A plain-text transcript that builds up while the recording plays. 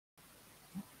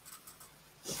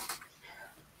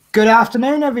Good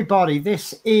afternoon, everybody.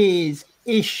 This is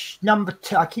number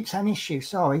 2. I keep saying issue,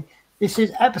 sorry. This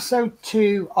is episode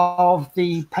 2 of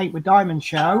the Paint with Diamond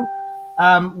show.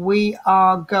 We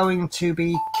are going to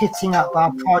be kitting up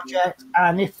our project,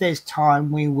 and if there's time,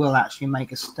 we will actually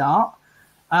make a start.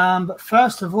 But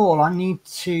first of all, I need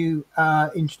to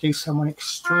introduce someone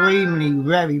extremely,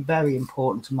 very, very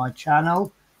important to my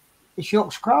channel. It's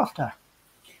Yorkshire Crafter.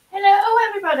 Hello,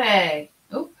 everybody.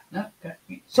 Oh, no.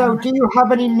 So, do you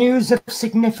have any news of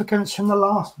significance from the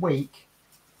last week?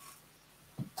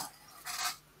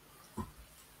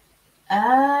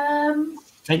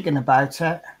 Thinking about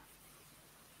it.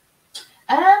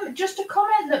 Just a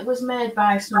comment that was made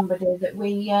by somebody that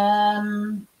we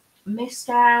missed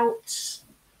out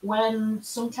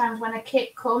sometimes when a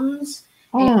kit comes,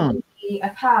 it will be a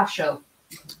partial.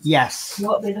 Yes. It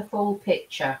won't be the full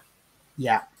picture.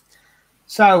 Yeah.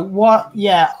 So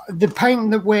the painting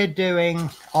that we're doing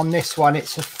on this one,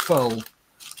 it's a full.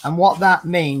 And what that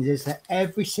means is that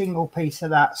every single piece of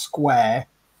that square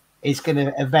is going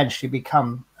to eventually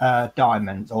become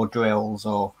diamonds or drills.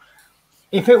 Or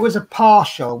if it was a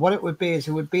partial, what it would be is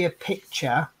it would be a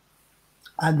picture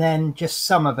and then just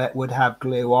some of it would have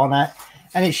glue on it.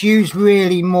 And it's used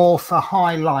really more for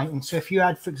highlighting. So if you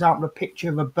had, for example, a picture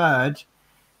of a bird,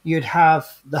 you'd have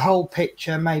the whole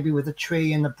picture maybe with a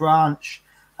tree and the branch,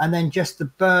 and then just the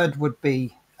bird would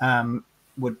be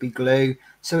glue.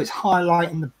 So it's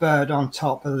highlighting the bird on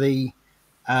top of the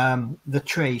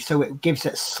tree, so it gives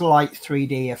it a slight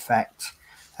 3D effect.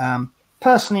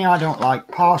 Personally, I don't like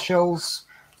partials,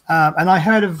 and I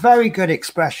heard a very good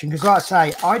expression because, like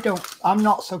I say, I'm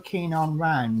not so keen on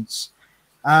rounds.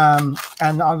 And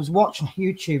I was watching a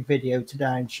YouTube video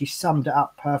today, and she summed it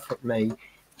up perfectly.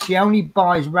 She only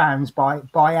buys rounds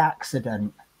by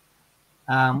accident,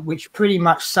 which pretty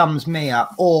much sums me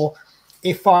up. Or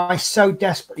if I so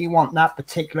desperately want that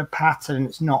particular pattern,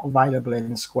 it's not available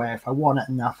in square. If I want it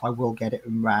enough, I will get it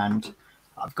in round.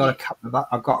 I've got a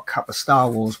couple of Star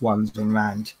Wars ones in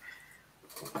round.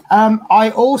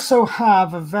 I also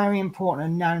have a very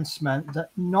important announcement that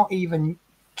not even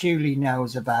Julie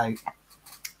knows about.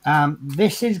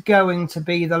 This is going to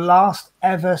be the last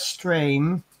ever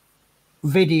stream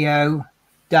video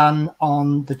done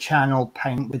on the channel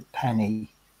Paint with Penny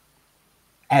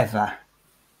ever,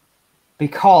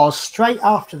 because straight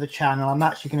after the channel I'm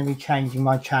actually going to be changing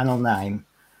my channel name.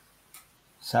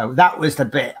 So that was the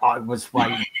bit I was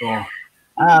waiting for.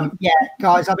 Yeah,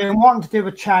 guys, I've been wanting to do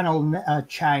a channel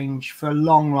change for a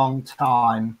long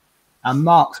time, and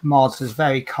Mark's Mods has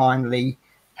very kindly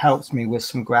helped me with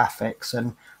some graphics,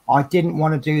 and I didn't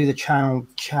want to do the channel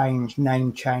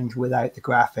name change without the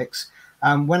graphics.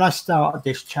 When I started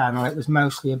this channel, it was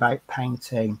mostly about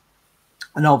painting.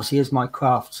 And obviously, as my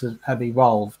crafts have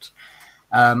evolved,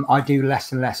 I do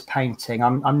less and less painting.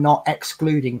 I'm not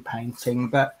excluding painting,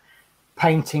 but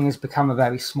painting has become a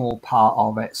very small part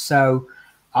of it. So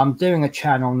I'm doing a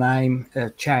channel name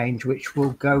change, which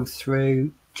will go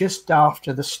through just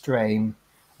after the stream.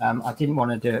 I didn't want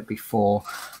to do it before.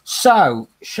 So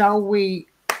shall we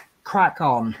crack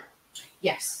on?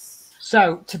 Yes.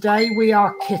 So today we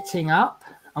are kitting up,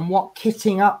 and what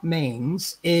kitting up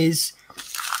means is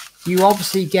you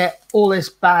obviously get all these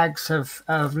bags of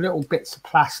little bits of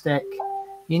plastic.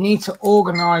 You need to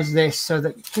organize this so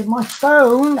that my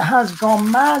phone has gone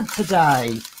mad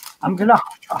today. I'm going to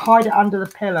hide it under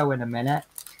the pillow in a minute.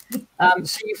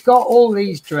 So you've got all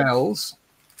these drills.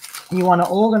 You want to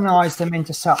organize them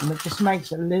into something that just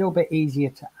makes it a little bit easier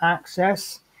to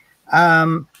access.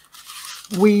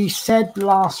 We said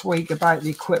last week about the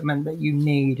equipment that you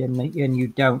need and you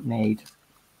don't need.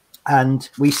 And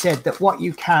we said that what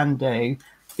you can do,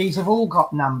 these have all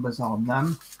got numbers on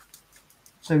them,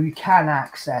 so you can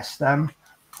access them.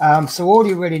 So all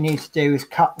you really need to do is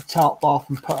cut the top off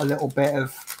and put a little bit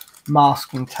of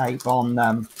masking tape on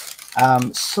them.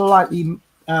 Slightly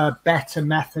better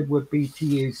method would be to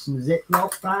use some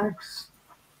Ziploc bags.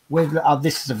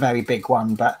 This is a very big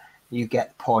one, but you get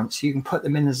the point. So you can put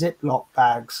them in the Ziploc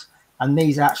bags, and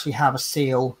these actually have a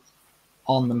seal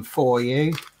on them for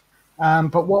you.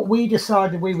 But what we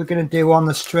decided we were going to do on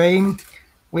the stream,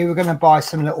 we were going to buy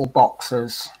some little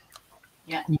boxes.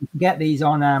 Yeah. You can get these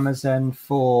on Amazon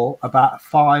for about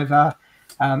 £5.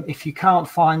 If you can't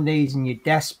find these and you're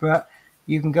desperate,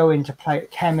 you can go into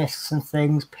chemists and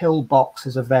things. Pill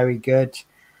boxes are very good.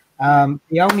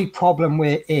 The only problem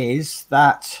with it is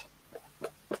that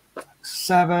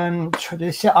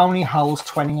this only holds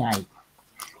 28.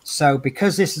 So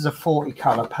because this is a 40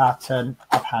 color pattern,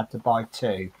 I've had to buy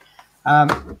 2.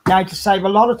 Now, to save a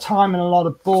lot of time and a lot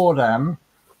of boredom,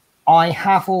 I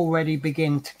have already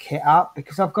begun to kit up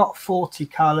because I've got 40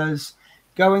 colors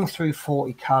going through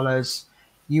 40 colors.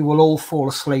 You will all fall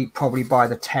asleep probably by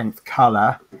the 10th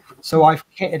color. So I've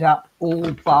kitted up all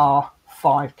bar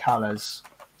 5 colors.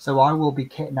 So I will be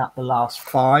kitting up the last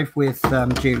 5 with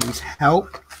Julie's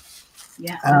help.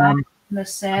 Yeah, I'm the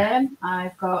same.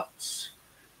 I've got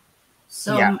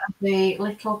some of the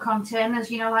little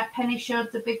containers, you know, like Penny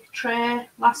showed the big tray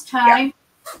last time.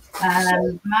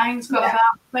 Mine's got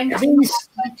about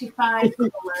 25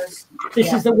 colours.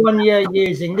 This is the one you're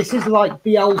using. This is like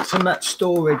the ultimate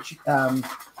storage,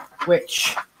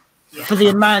 which for the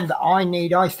amount that I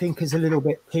need, I think is a little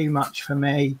bit too much for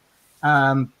me.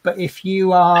 But if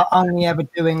you are only ever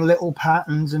doing little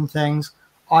patterns and things,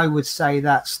 I would say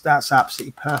that's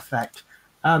absolutely perfect.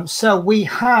 So we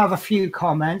have a few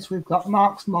comments. We've got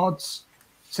Mark's Mods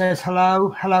says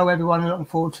hello everyone, looking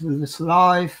forward to this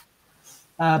live.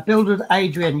 Builder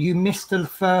Adrian, you missed the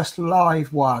first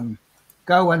live one.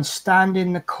 Go and stand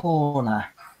in the corner.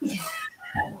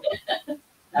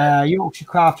 Yorkshire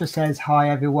Crafter says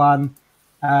hi everyone.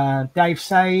 Dave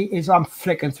Say is, I'm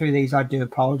flicking through these, I do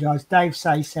apologize. Dave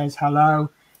Say says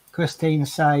hello. Christine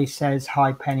Say says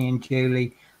hi Penny and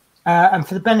Julie. And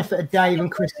for the benefit of Dave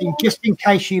and Christine, just in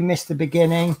case you missed the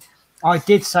beginning, I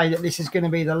did say that this is going to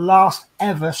be the last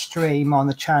ever stream on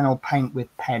the channel Paint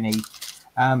with Penny,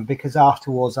 because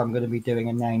afterwards I'm going to be doing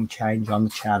a name change on the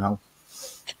channel.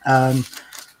 Right,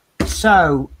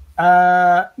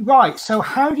 so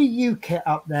how do you kit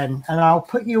up then? And I'll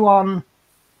put you on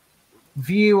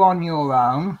view on your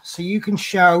own so you can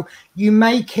show. You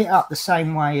may kit up the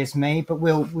same way as me, but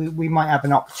we might have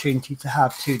an opportunity to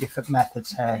have 2 different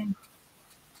methods here.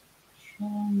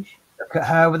 Change. Look at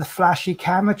her with the flashy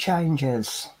camera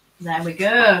changes. There we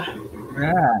go.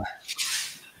 Yeah.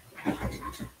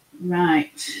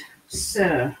 Right,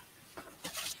 so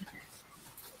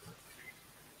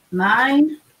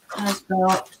mine has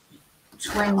got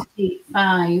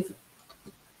 25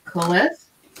 colours.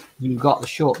 You got the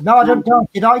short. No, I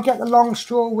don't. Did I get the long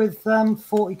straw with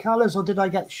 40 colours, or did I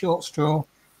get the short straw?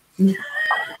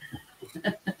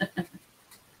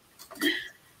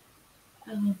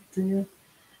 Oh dear.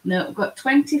 No, I've got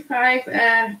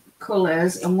 25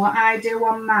 colours, and what I do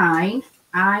on mine,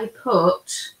 I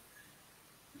put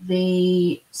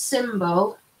the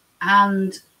symbol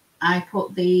and I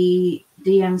put the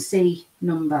DMC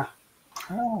number.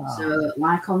 Oh. So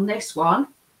like on this one,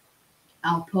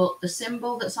 I'll put the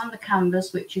symbol that's on the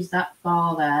canvas, which is that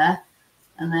bar there,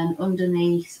 and then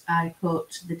underneath I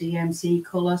put the DMC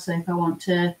colour. So if I want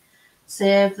to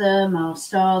save them or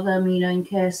store them, you know, in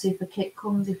case if a kit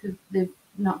comes, if they've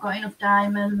not got enough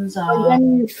diamonds. Or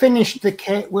when you finish the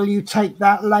kit, will you take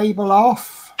that label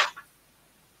off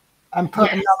and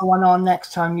put another one on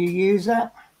next time you use it?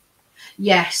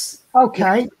 Yes.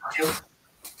 Okay.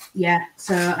 Yeah,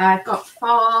 so I've got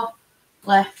 4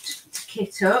 left to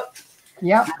kit up.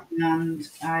 Yep. And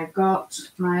I've got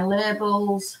my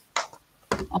labels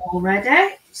all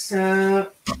ready.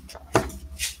 So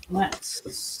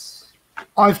let's...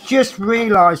 I've just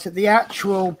realised that the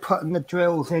actual putting the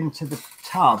drills into the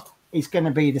tub is going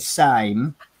to be the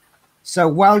same. So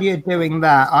while you're doing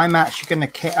that, I'm actually going to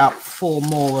kit up 4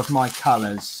 more of my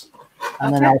colours.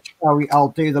 And then I'll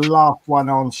do the last one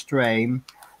on stream,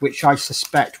 which I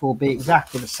suspect will be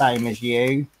exactly the same as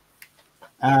you.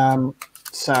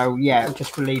 So yeah,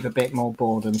 just relieve a bit more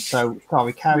boredom. So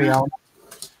sorry, carry on.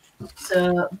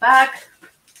 So bag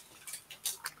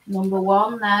number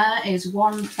 1 there is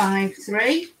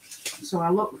 153. So I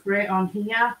look for it on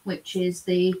here, which is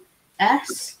the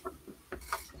S.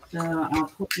 So I'll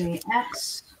put the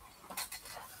S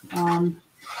on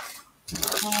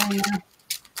the corner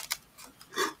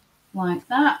like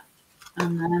that,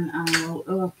 and then I will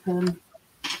open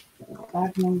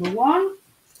bag number 1.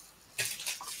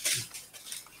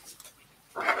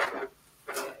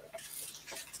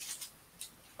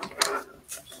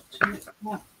 Take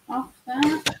that off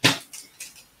there,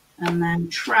 and then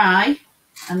try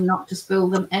and not to spill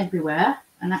them everywhere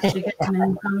and actually get them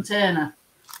in the container.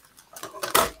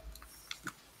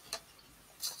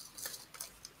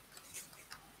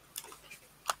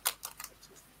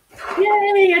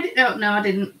 Yay! Oh no, I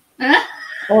didn't.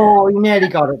 Oh, you nearly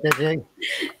got it, did you?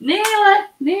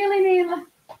 Nearly.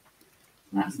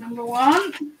 That's number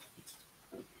 1.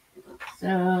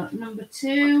 So number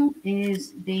 2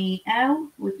 is the L,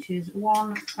 which is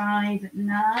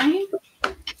 159,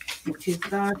 which is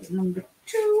bag number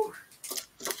 2.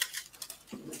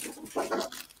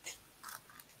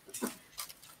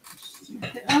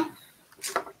 Snip it off.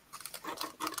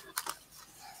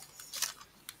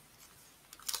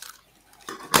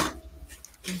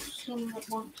 There's some that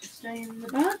want to stay in the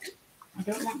bag. I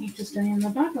don't want you to stay in the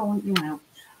bag, I want you out.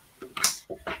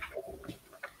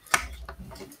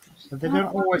 But they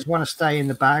don't always want to stay in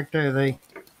the bag, do they?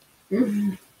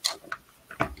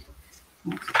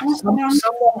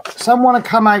 Some want to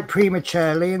come out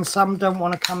prematurely and some don't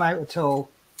want to come out at all.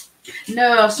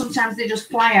 No, sometimes they just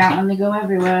fly out and they go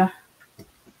everywhere.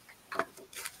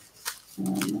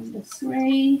 Number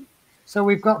 3. So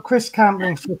we've got Chris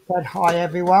Campbell who said hi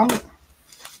everyone.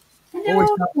 Hello. Always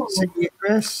nice to see you,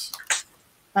 Chris.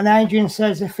 And Adrian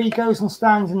says if he goes and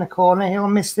stands in the corner, he'll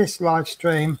miss this live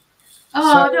stream.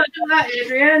 Oh, so, don't do that,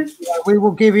 Adrian. We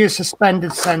will give you a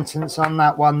suspended sentence on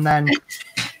that one then.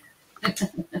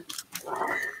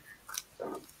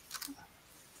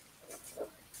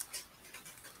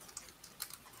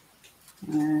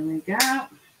 There we go.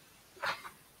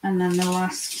 And then the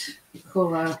last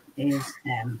colour is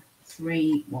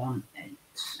M318.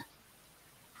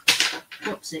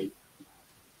 Whoopsie.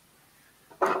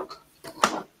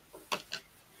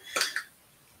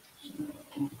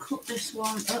 Cut this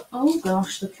one. Oh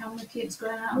gosh, the camera keeps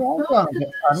going out. Well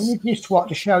done, you just wanted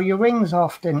to show your rings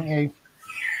off, didn't you?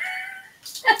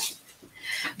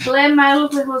 Blame my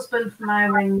lovely husband for my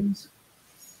rings.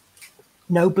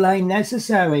 No blame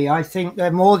necessary. I think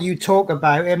the more you talk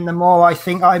about him, the more I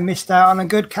think I missed out on a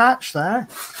good catch there.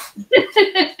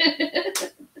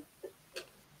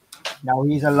 No,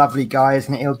 he's a lovely guy,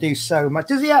 isn't he? He'll do so much.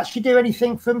 Does he actually do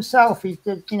anything for himself? He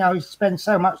spends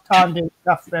so much time doing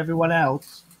stuff for everyone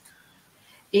else.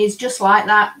 He's just like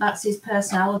that. That's his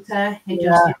personality. He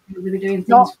just will be doing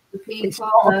things for people. It's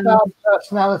not a bad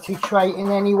personality trait in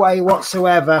any way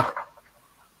whatsoever.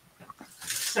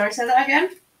 Sorry, say that again?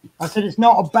 I said it's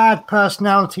not a bad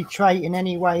personality trait in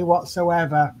any way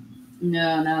whatsoever.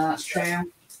 No, that's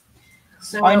true.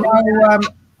 So I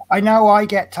know I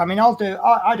get, I mean,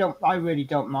 I really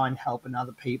don't mind helping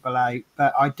other people out,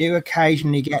 but I do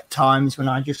occasionally get times when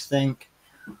I just think,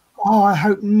 oh, I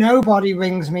hope nobody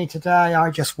rings me today. I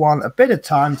just want a bit of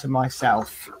time to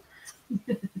myself.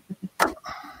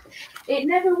 It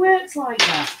never works like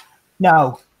that.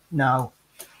 No.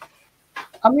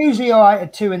 I'm usually all right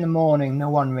at 2 in the morning.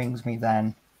 No one rings me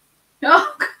then.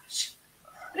 Oh, gosh.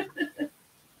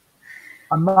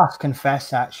 I must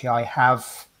confess, actually, I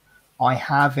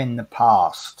have in the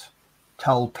past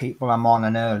told people I'm on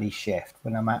an early shift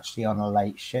when I'm actually on a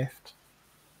late shift,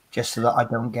 just so that I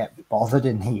don't get bothered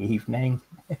in the evening.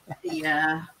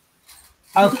 Yeah.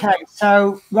 Okay,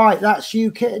 so, right, that's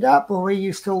you kitted up, or are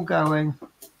you still going?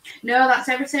 No, that's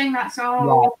everything. That's all.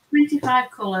 Right.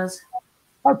 25 colours.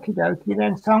 Okie dokie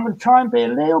then. So I'm going to try and be a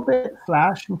little bit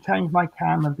flash and change my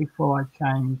camera before I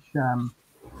change.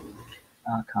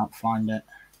 I can't find it.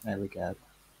 There we go.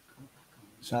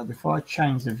 So before I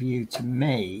change the view to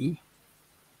me,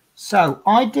 so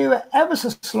I do it ever so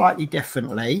slightly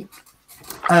differently.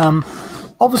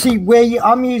 Obviously,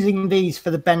 I'm using these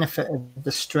for the benefit of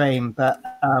the stream, but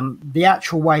the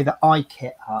actual way that I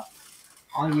kit up,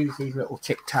 I use these little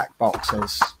tic-tac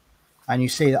boxes, and you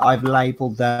see that I've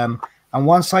labelled them. And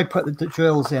once I put the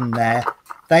drills in there,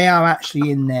 they are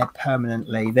actually in there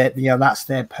permanently. That's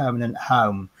their permanent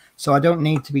home. So I don't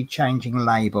need to be changing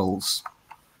labels.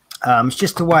 It's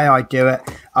just the way I do it.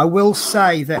 I will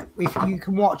say that if you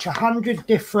can watch 100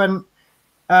 different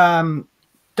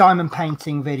diamond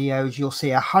painting videos, you'll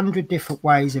see 100 different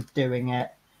ways of doing it,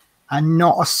 and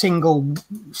not a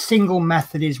single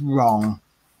method is wrong.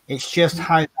 It's just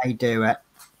how they do it.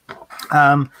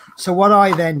 So what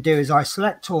I then do is I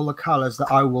select all the colors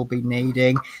that I will be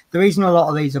needing. The reason a lot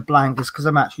of these are blank is because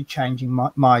I'm actually changing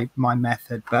my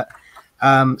method. But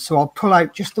so I'll pull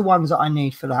out just the ones that I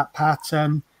need for that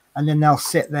pattern, and then they'll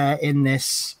sit there in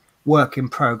this work in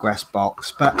progress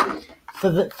box. But for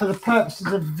the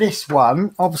purposes of this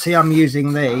one, obviously I'm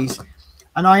using these,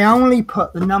 and I only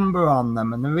put the number on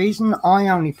them. And the reason I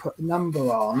only put the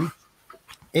number on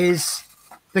is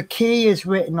the key is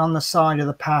written on the side of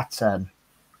the pattern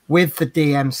with the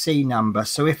DMC number.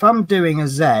 So if I'm doing a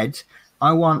Z,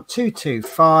 I want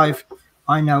 225.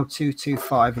 I know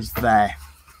 225 is there.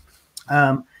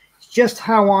 It's just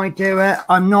how I do it.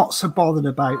 I'm not so bothered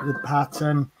about the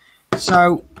pattern.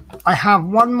 So I have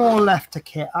one more left to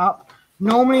kit up.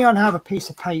 Normally I'd have a piece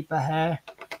of paper here.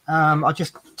 I'll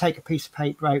just take a piece of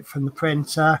paper out from the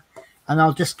printer, and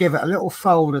I'll just give it a little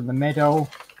fold in the middle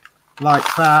like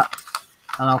that.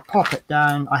 And I'll pop it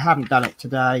down. I haven't done it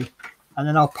today. And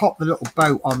then I'll pop the little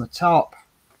boat on the top.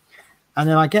 And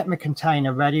then I get my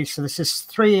container ready. So this is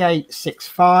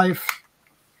 3865.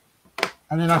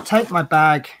 And then I take my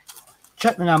bag,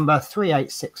 check the number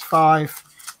 3865,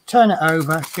 turn it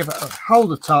over, give it hold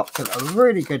the top, give it a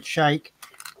really good shake.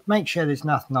 Make sure there's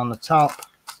nothing on the top.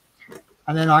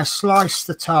 And then I slice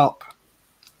the top,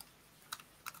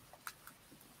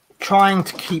 trying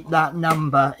to keep that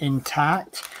number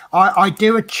intact. I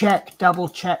do a check, double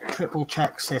check, triple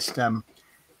check system.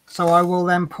 So I will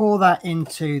then pour that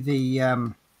into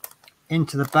the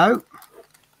boat.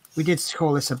 We did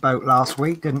call this a boat last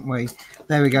week, didn't we?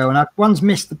 There we go. And one's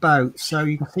missed the boat, so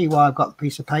you can see why I've got the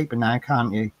piece of paper now,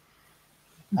 can't you?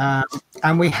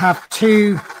 And we have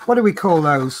two, what do we call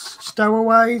those?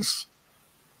 Stowaways?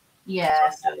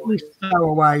 Yeah.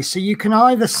 Stowaways. So you can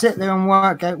either sit there and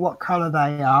work out what colour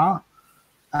they are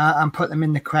and put them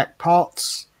in the correct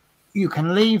pots. You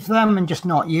can leave them and just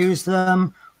not use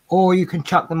them, or you can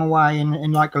chuck them away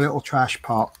in like a little trash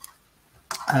pot.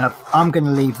 I'm going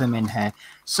to leave them in here.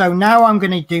 So now I'm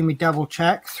going to do my double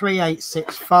check.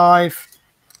 3865.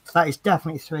 That is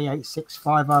definitely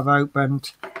 3865 I've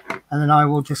opened. And then I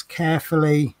will just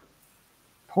carefully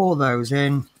pour those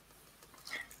in.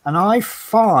 And I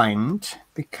find,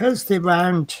 because the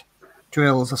round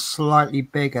drills are slightly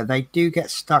bigger, they do get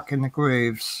stuck in the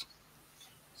grooves.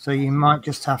 So you might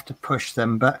just have to push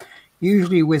them. But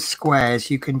usually with squares,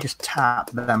 you can just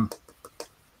tap them.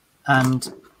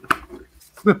 And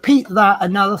repeat that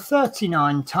another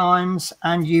 39 times,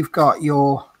 and you've got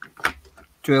your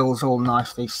drills all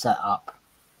nicely set up.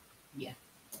 Yeah.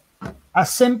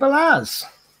 As simple as.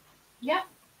 Yeah.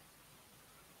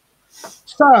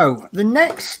 So the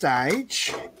next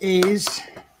stage is,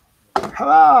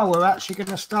 hello, we're actually going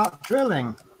to start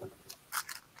drilling.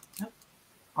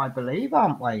 I believe,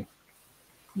 aren't we?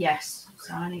 Yes.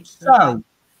 So I need to. So,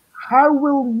 how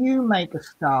will you make a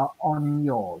start on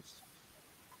yours?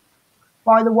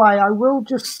 By the way, I will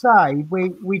just say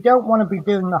we don't want to be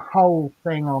doing the whole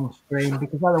thing on stream,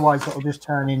 because otherwise it'll just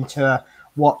turn into a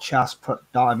watch us put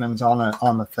diamonds on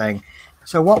the thing.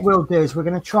 So what we'll do is we're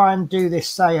going to try and do this,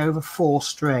 say, over 4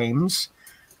 streams,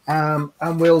 and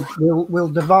we'll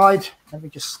divide. Let me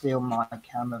just steal my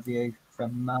camera view for a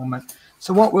moment.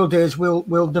 So what we'll do is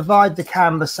we'll divide the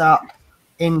canvas up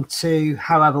into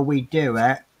however we do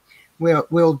it.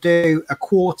 We'll do a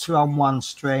quarter on one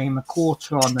stream, a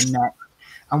quarter on the next.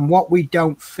 And what we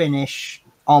don't finish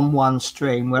on one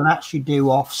stream, we'll actually do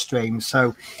off stream.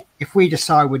 So if we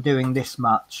decide we're doing this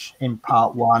much in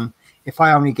part 1, if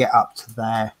I only get up to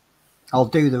there, I'll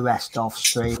do the rest off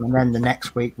stream. And then the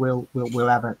next week we'll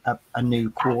have a new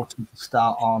quarter to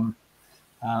start on.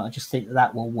 I just think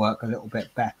that will work a little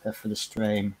bit better for the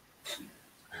stream.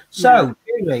 So,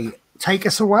 Julie, take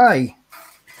us away.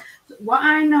 What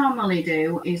I normally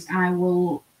do is I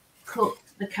will cut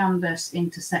the canvas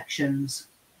into sections.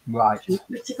 Right. Do you want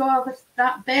me to go over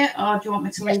that bit, or do you want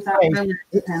me to leave that?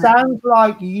 It sounds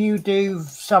like you do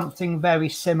something very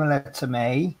similar to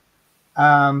me,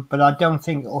 but I don't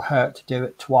think it'll hurt to do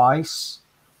it twice.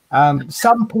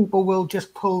 Some people will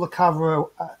just pull the cover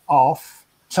off.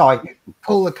 Sorry,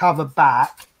 pull the cover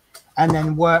back and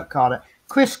then work on it.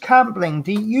 Chris Campling,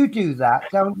 do you do that?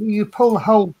 Don't you? You pull the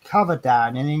whole cover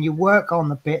down and then you work on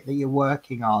the bit that you're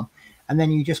working on, and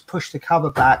then you just push the cover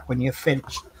back when you're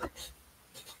finished,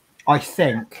 I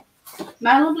think.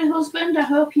 My lovely husband, I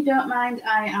hope you don't mind.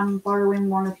 I am borrowing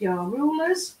one of your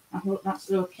rulers. I hope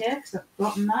that's okay, because I've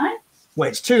got mine. Well,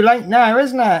 it's too late now,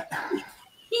 isn't it?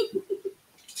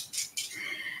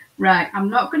 Right, I'm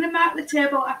not going to mark the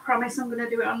table. I promise I'm going to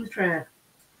do it on the tray.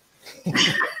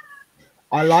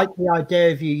 I like the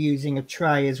idea of you using a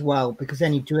tray as well, because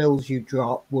any drills you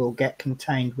drop will get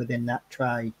contained within that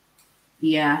tray.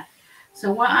 Yeah.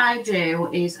 So what I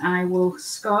do is I will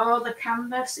score the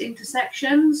canvas into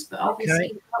sections, but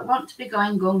obviously you don't want to be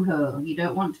going gung-ho. You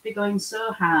don't want to be going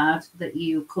so hard that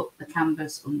you cut the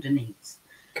canvas underneath.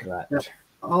 Correct. So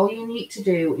all you need to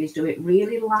do is do it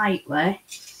really lightly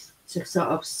to sort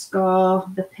of score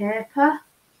the paper.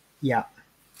 Yeah.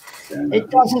 It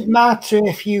doesn't matter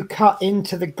if you cut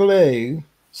into the glue,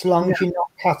 so long as you're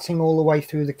not cutting all the way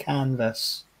through the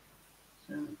canvas.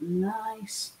 So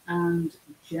nice and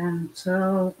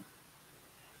gentle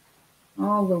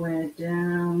all the way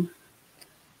down.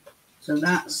 So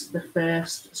that's the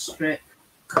first strip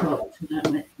cut.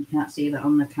 You can't see that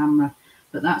on the camera,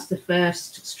 but that's the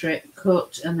first strip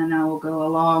cut, and then I will go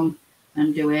along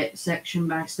and do it section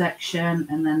by section,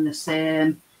 and then the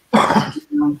same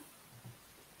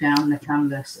down the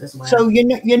canvas as well. So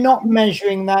you're not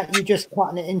measuring that, you're just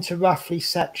cutting it into roughly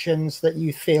sections that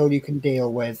you feel you can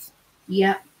deal with.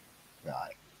 Yep.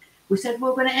 Right. We said we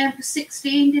were going to aim for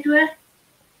 16, did we?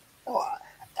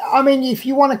 I mean, if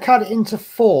you want to cut it into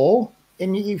 4,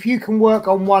 and if you can work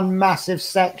on one massive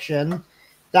section,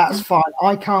 that's fine.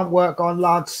 I can't work on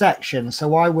large sections,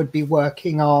 so I would be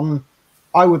cutting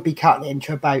it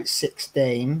into about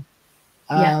 16.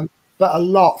 But a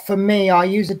lot, for me, I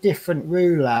use a different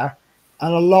ruler,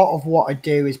 and a lot of what I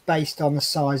do is based on the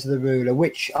size of the ruler,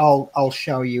 which I'll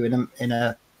show you in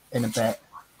a bit.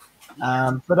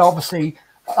 But obviously,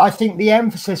 I think the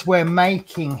emphasis we're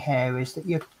making here is that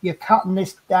you're cutting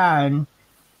this down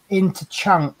into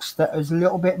chunks that is a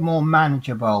little bit more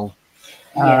manageable.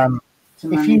 Yeah.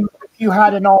 If you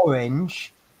had an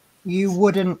orange, you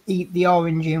wouldn't eat the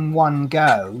orange in one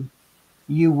go.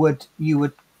 You would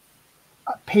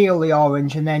peel the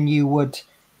orange and then you would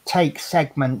take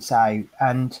segments out.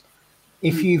 And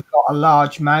if you've got a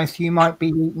large mouth, you might be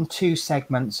eating 2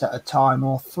 segments at a time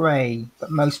or 3,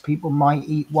 but most people might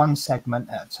eat 1 segment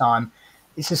at a time.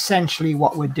 It's essentially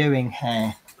what we're doing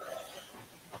here.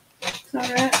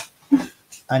 Sorry.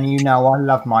 And you know I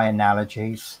love my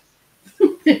analogies.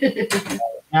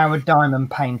 Now a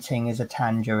diamond painting is a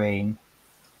tangerine.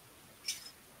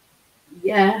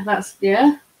 Yeah, that's,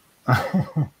 yeah.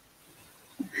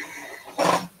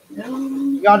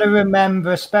 You got to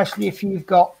remember, especially if you've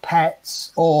got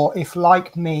pets, or if,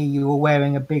 like me, you were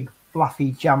wearing a big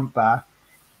fluffy jumper,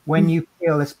 when you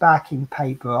peel this backing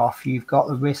paper off, you've got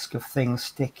the risk of things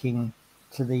sticking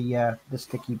to the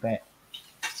sticky bit.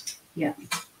 Yeah.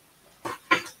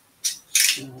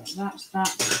 So that's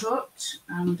that cut,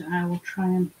 and I will try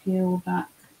and peel back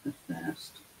the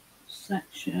first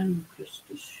section just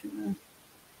to show.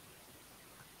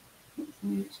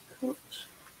 Hopefully it's cut.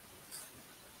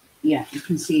 Yeah, you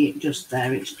can see it just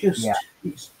there. It's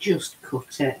just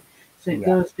cut it. So it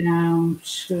goes down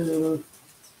to.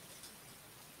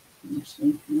 Let me see,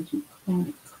 it doesn't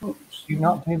quite cut. You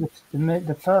not do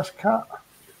the first cut,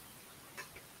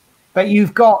 but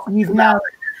you've now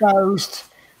exposed.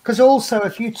 Because also,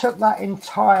 if you took that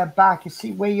entire back, you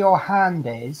see where your hand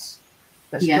is,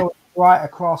 that's going right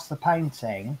across the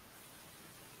painting.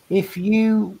 If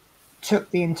you took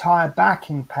the entire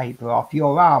backing paper off,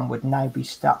 your arm would now be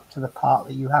stuck to the part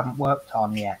that you haven't worked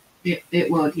on yet. It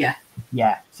would, yeah.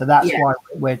 Yeah, so that's why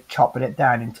we're chopping it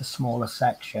down into smaller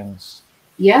sections.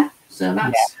 Yeah, so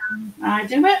that's how I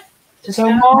do it.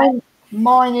 So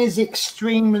mine is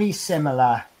extremely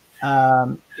similar.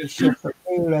 It's just the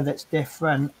peeler that's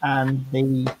different, and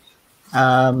the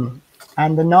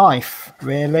knife,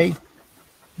 really.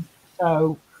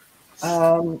 So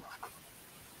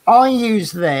I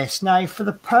use this now for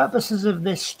the purposes of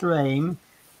this stream.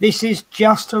 This is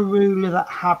just a ruler that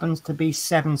happens to be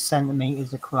 7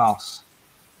 centimeters across.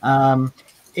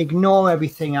 Ignore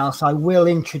everything else. I will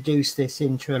introduce this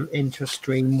into a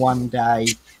stream one day,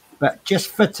 but just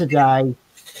for today,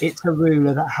 it's a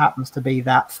ruler that happens to be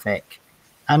that thick.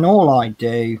 And all I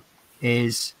do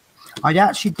is I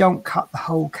actually don't cut the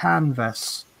whole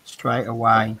canvas straight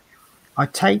away. I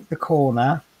take the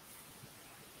corner,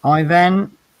 I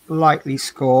then lightly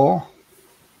score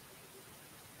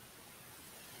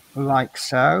like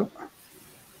so,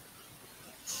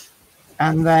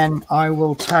 and then I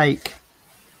will take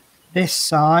this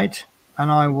side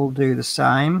and I will do the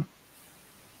same.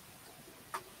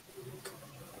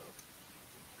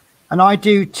 And I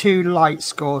do 2 light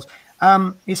scores.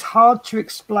 It's hard to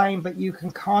explain, but you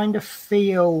can kind of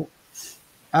feel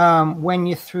when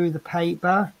you're through the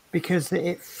paper, because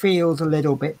it feels a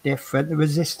little bit different. The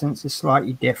resistance is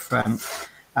slightly different.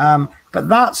 But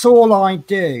that's all I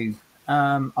do.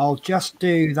 I'll just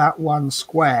do that 1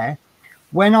 square.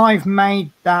 When I've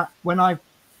made that, when I've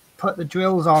put the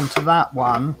drills onto that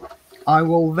one, I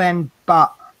will then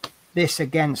butt this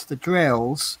against the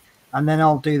drills, and then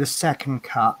I'll do the second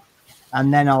cut.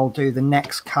 And then I'll do the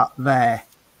next cut there.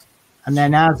 And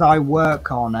then as I work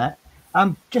on it,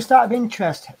 just out of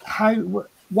interest,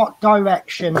 what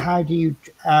direction, how do you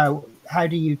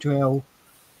drill,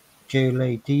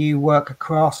 Julie? Do you work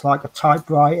across like a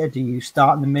typewriter? Do you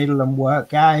start in the middle and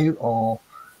work out, or?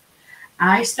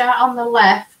 I start on the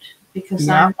left because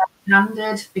I'm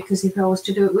left-handed, because if I was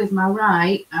to do it with my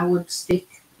right, I would stick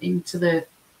into the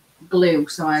glue.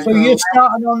 So you're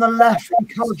starting on the left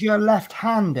because you're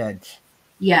left-handed?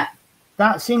 Yeah.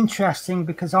 That's interesting,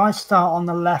 because I start on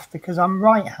the left because I'm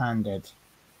right-handed.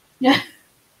 Yeah.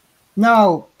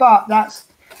 No, but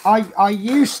I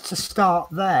used to start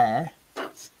there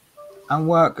and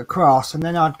work across, and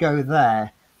then I'd go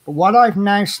there. But what I've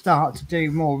now started to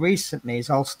do more recently is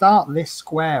I'll start this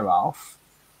square off,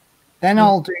 then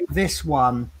I'll do this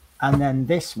one, and then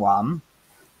this one,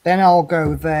 then I'll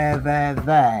go there, there,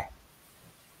 there.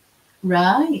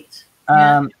 Right.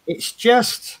 It's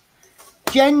just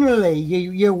generally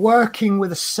you're working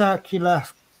with a circular.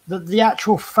 The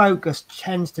actual focus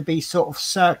tends to be sort of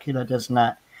circular, doesn't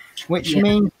it? Which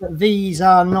means that these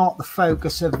are not the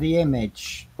focus of the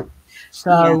image.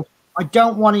 So I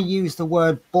don't want to use the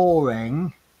word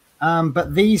boring,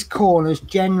 but these corners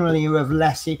generally are of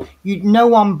less. No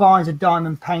one buys a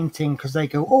diamond painting because they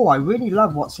go, "Oh, I really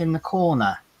love what's in the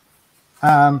corner."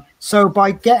 So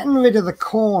by getting rid of the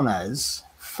corners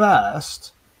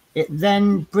first, it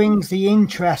then brings the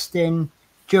interest in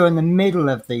during the middle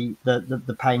of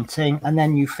the painting, and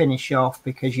then you finish off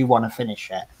because you want to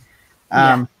finish it.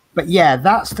 But yeah,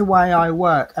 that's the way I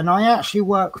work. And I actually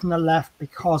work from the left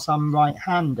because I'm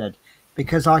right-handed,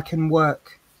 because I can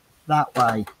work that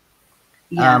way.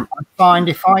 I find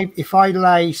if I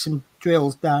lay some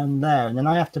drills down there and then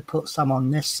I have to put some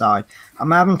on this side,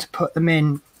 I'm having to put them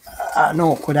in at an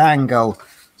awkward angle.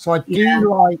 So I do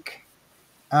like,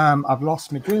 I've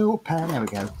lost my drill pen. There we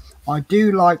go. I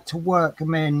do like to work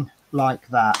them in like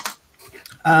that.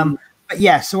 But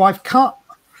yeah, so I've cut.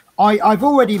 I've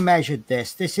already measured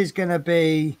this. This is going to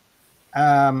be,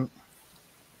 well,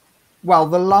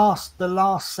 the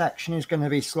last section is going to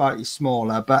be slightly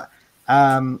smaller, but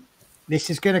this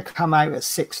is going to come out at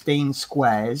 16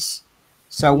 squares.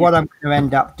 So what I'm going to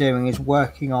end up doing is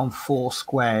working on 4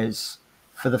 squares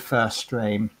for the first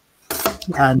stream.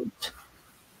 And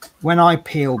when I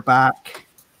peel back,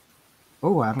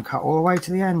 oh, I haven't cut all the way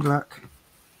to the end, look.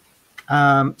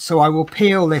 So I will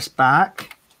peel this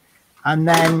back. And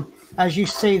then, as you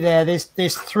see there,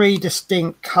 there's 3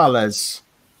 distinct colours.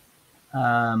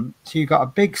 So you've got a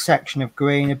big section of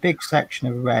green, a big section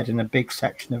of red, and a big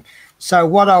section of... So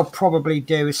what I'll probably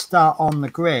do is start on the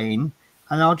green,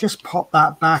 and I'll just pop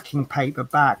that backing paper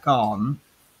back on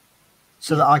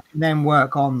so that I can then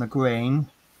work on the green.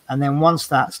 And then once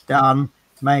that's done,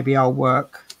 maybe I'll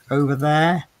work over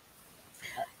there.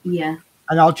 Yeah.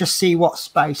 And I'll just see what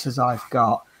spaces I've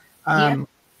got.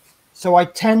 So I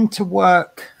tend to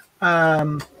work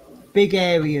big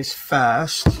areas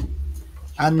first,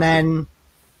 and then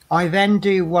I then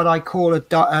do what I call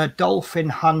a dolphin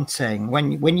hunting.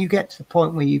 When you get to the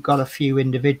point where you've got a few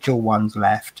individual ones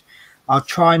left, I'll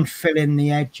try and fill in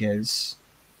the edges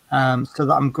so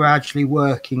that I'm gradually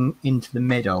working into the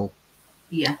middle.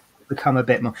 Yeah. Become a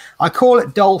bit more. I call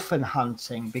it dolphin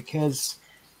hunting because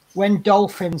when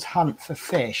dolphins hunt for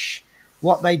fish,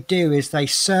 what they do is they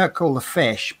circle the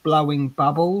fish, blowing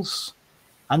bubbles,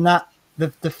 and that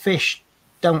the fish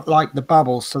don't like the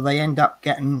bubbles, so they end up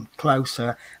getting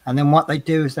closer. And then what they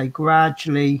do is they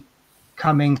gradually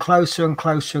come in closer and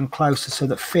closer and closer, so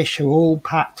that fish are all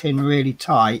packed in really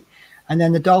tight. And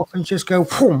then the dolphins just go,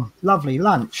 boom, lovely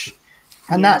lunch.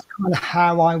 And that's kind of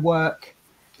how I work.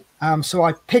 So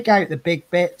I pick out the big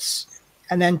bits,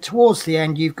 and then towards the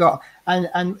end you've got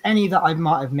and any that I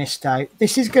might have missed out.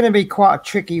 This is going to be quite a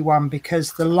tricky one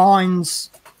because the lines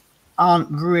aren't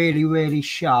really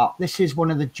sharp. This is one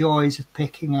of the joys of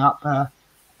picking up a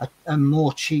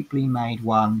more cheaply made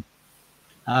one.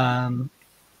 But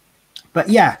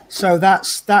yeah, so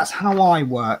that's how I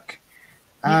work.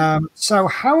 So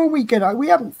how are we gonna, we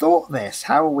haven't thought this,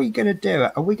 how are we gonna do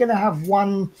it? Are we gonna have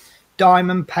one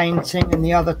diamond painting and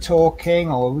the other talking,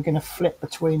 or are we gonna flip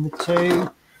between the two?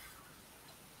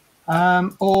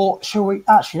 Or shall we,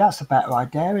 actually that's a better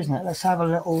idea, isn't it? Let's have a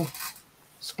little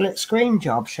split screen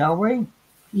job, shall we?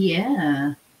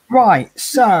 Yeah. Right,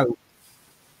 so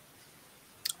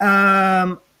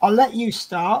I'll let you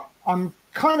start. I'm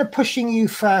kind of pushing you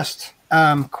first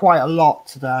quite a lot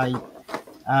today.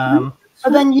 So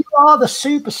then you are the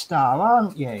superstar,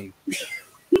 aren't you?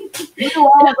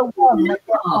 You are the one that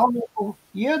got honorable,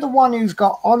 you're the one who's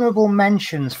got honorable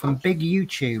mentions from big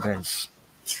YouTubers.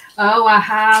 Oh, I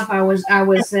have. I was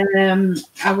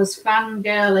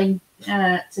fangirling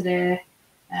today.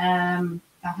 I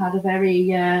had a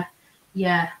very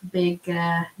big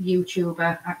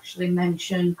YouTuber actually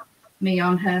mention me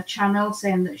on her channel,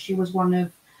 saying that she was one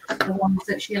of the ones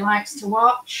that she likes to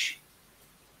watch.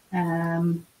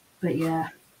 But yeah.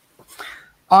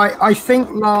 I think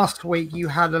last week you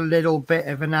had a little bit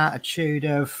of an attitude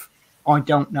of, I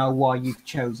don't know why you've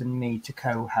chosen me to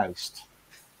co-host.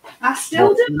 I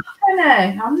still do,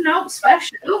 Penny. I'm not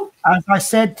special. As I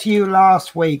said to you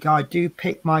last week, I do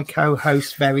pick my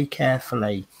co-hosts very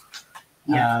carefully.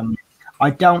 Yeah. I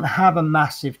don't have a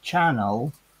massive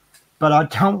channel, but I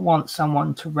don't want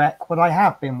someone to wreck what I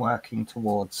have been working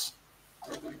towards.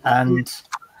 And,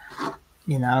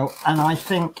 you know, and I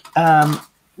think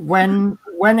when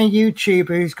a YouTuber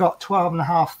who's got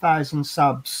 12,500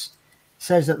 subs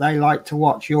says that they like to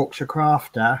watch Yorkshire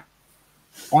Crafter,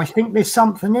 I think there's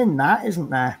something in that, isn't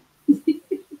there?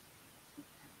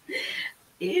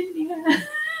 Yeah.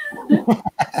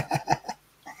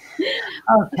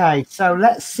 Okay, so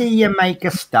let's see you make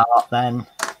a start then.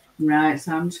 Right,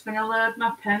 so I'm just going to load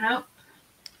my pen up.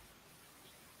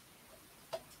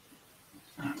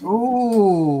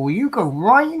 Ooh, you go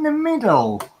right in the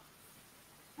middle.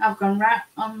 I've gone right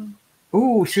on.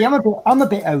 Ooh, see, I'm a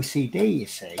bit OCD, you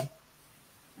see.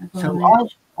 So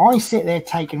I sit there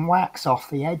taking wax off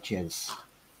the edges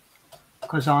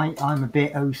because I'm a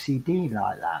bit OCD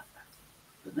like that.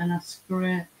 But then I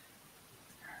scrape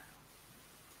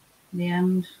the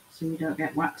end so you don't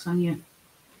get wax on your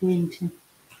painting.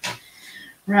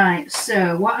 Right,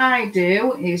 so what I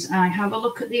do is I have a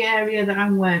look at the area that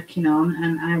I'm working on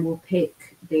and I will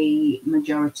pick the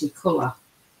majority colour,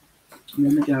 the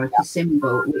majority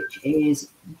symbol, which is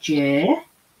J,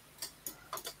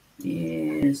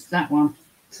 is that one,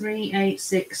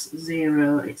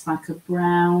 3860. It's like a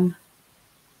brown,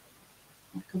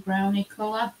 like a brownie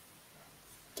colour.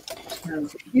 So,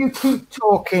 you keep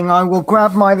talking, I will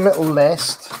grab my little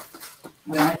list.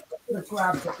 right. I could have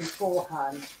grabbed it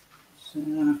beforehand.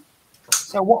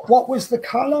 So, what was the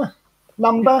colour?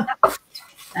 Number?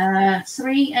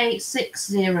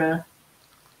 3860.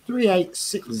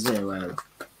 3860.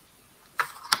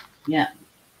 Yeah.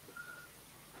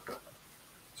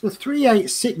 So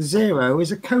 3860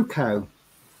 is a cocoa.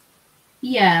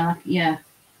 Yeah, yeah.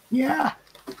 Yeah.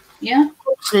 Yeah.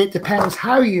 Obviously, it depends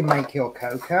how you make your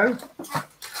cocoa.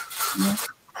 Yeah.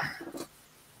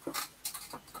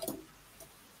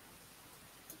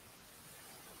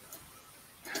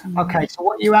 Okay, so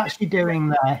what are you actually doing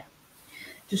there?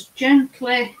 Just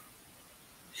gently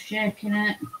shaking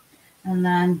it, and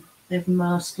then they've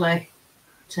mostly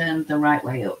turned the right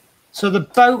way up. So the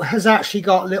boat has actually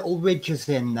got little ridges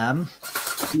in them.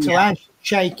 So as you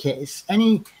shake it,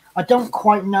 I don't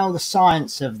quite know the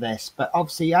science of this, but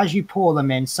obviously as you pour them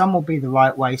in, some will be the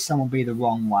right way, some will be the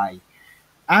wrong way.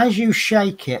 As you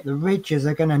shake it, the ridges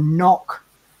are going to knock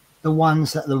the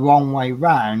ones that are the wrong way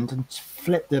round and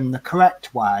flip them the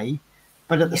correct way.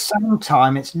 But at the same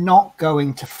time, it's not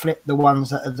going to flip the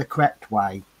ones that are the correct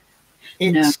way.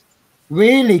 It's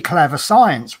really clever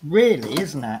science, really,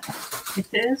 isn't it? It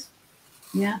is.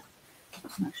 Yeah.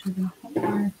 I'm actually going to put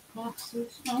my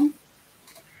glasses on.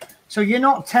 So you're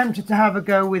not tempted to have a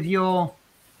go with your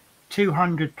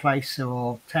 200 placer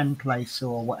or 10 placer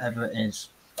or whatever it is?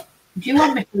 Do you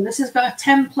want me to? This has got a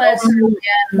 10 placer at the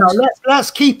end. No, let's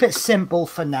keep it simple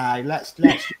for now. Let's do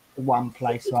the one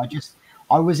placer.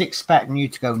 I was expecting you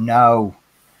to go, no,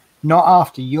 not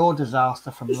after your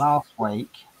disaster from last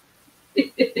week.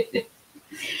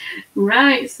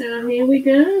 Right, so here we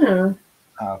go.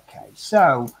 Okay,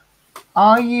 so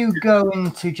are you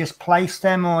going to just place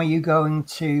them or are you going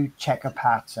to check a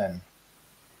pattern?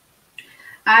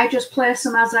 I just place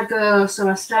them as I go. So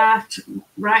I start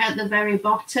right at the very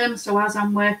bottom. So as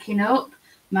I'm working up,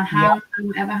 my hand and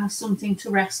whatever has something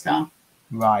to rest on.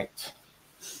 Right.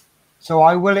 So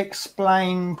I will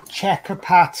explain checker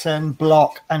pattern,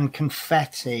 block and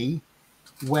confetti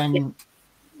when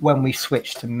we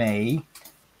switch to me.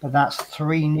 But that's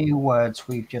 3 new words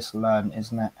we've just learned,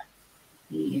 isn't it?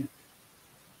 Yeah.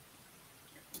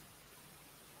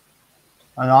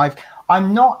 And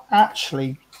I'm not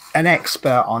actually an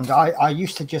expert on I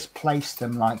used to just place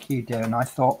them like you do, and I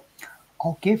thought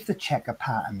I'll give the checker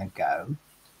pattern a go,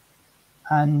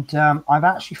 and I've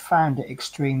actually found it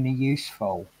extremely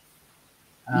useful.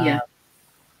 And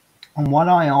what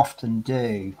I often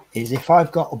do is if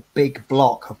I've got a big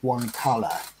block of one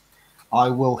color, I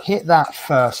will hit that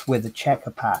first with a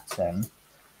checker pattern,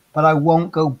 but I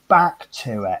won't go back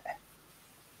to it,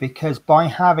 because by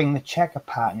having the checker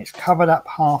pattern, it's covered up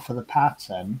half of the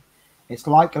pattern. It's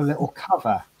like a little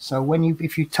cover. So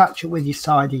if you touch it with your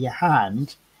side of your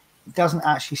hand, it doesn't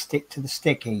actually stick to the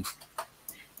sticky.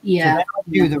 Yeah. So then I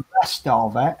do the rest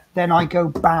of it. Then I go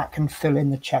back and fill in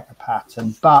the checker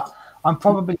pattern. But I'm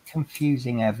probably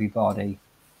confusing everybody.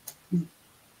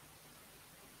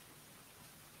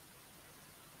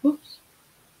 Oops.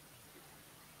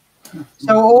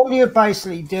 So all you're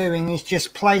basically doing is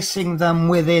just placing them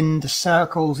within the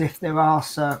circles if there are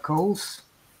circles.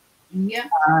 Yeah.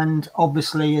 And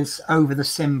obviously it's over the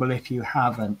symbol if you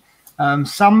haven't.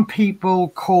 Some people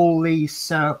call these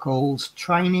circles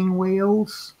training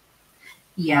wheels.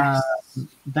 Yes.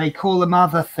 They call them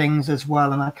other things as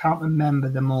well, and I can't remember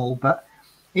them all. But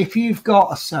if you've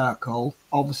got a circle,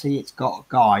 obviously it's got a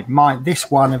guide.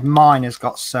 This one of mine has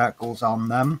got circles on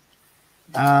them.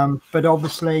 But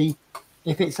obviously,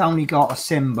 if it's only got a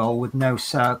symbol with no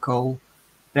circle,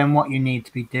 then what you need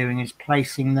to be doing is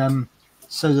placing them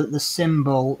so that the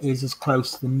symbol is as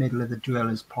close to the middle of the drill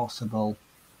as possible.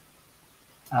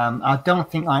 I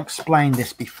don't think I explained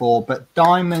this before, but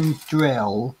diamond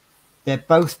drill, they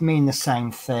both mean the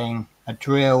same thing. A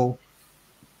drill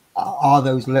are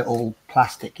those little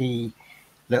plasticky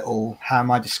little, how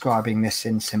am I describing this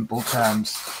in simple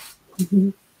terms?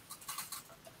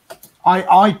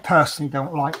 I personally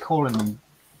don't like calling them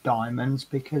diamonds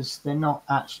because they're not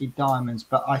actually diamonds,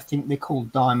 but I think they're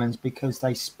called diamonds because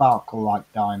they sparkle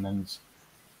like diamonds.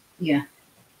 Yeah.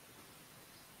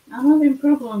 I'm having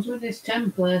problems with this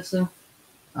templacer.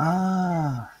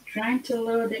 Ah. Trying to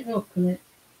load it up and it.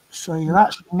 So you're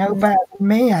actually no better than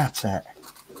me at it.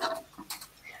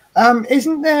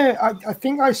 Isn't there, I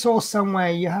think I saw somewhere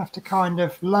you have to kind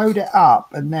of load it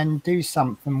up and then do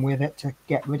something with it to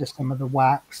get rid of some of the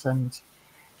wax. And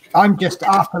I'm just,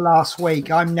 after last week,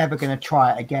 I'm never going to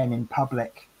try it again in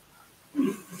public.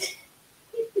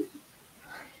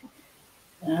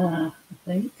 I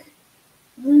think.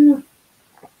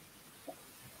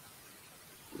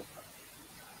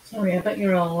 Sorry, I bet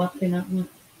you're all laughing at me.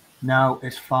 No,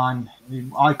 it's fine.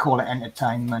 I call it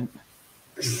entertainment.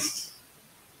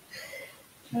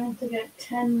 Trying to get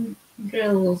 10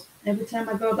 drills. Every time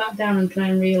I go back down and try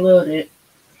and reload it.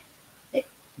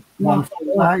 One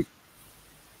right.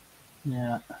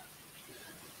 Yeah.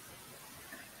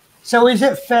 So is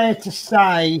it fair to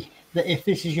say that if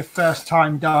this is your first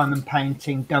time diamond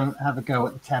painting, don't have a go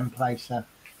at the templacer?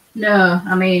 No,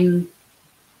 I mean,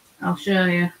 I'll show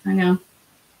you. Hang on.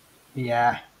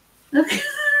 Yeah. Okay.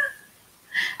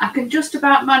 I can just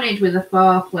about manage with a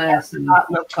 4 place. That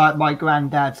looks like my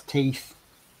granddad's teeth.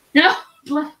 No.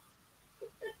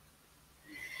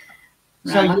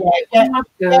 So yeah,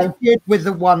 get good with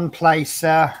the one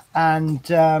placer and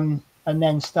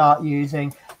then start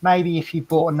using. Maybe if you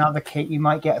bought another kit, you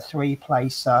might get a 3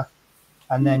 placer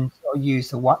and then use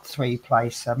the 3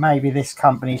 placer. Maybe this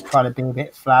company's trying to be a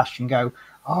bit flash and go,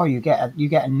 oh, you get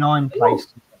a 9 placer,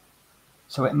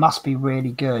 so it must be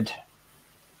really good.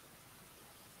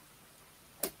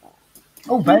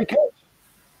 Oh, very good.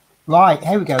 Right,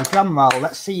 here we go. Drum roll.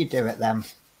 Let's see you do it then.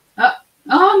 Oh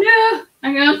no!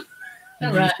 Hang on.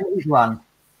 All right. One.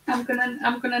 I'm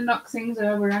gonna knock things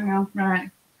over. Hang on.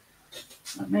 Right.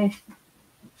 Let me.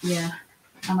 Yeah.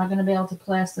 Am I gonna be able to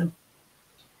place them?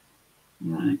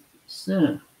 Right.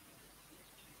 So.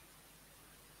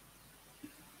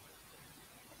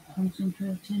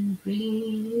 Concentrating.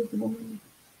 Breathe.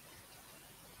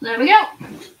 There we go.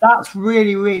 That's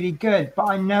really, really good. But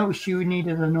I noticed you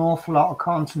needed an awful lot of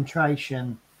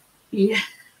concentration. Yeah.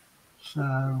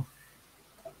 So,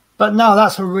 but no,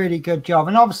 that's a really good job.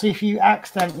 And obviously, if you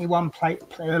accidentally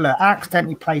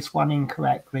place one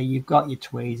incorrectly, you've got your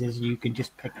tweezers. You can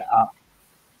just pick it up.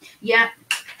 Yeah.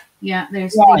 Yeah.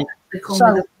 There's right.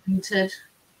 So, painted.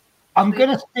 I'm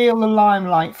going to steal the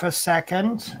limelight for a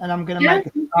second, and I'm going to make a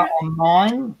start on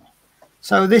mine.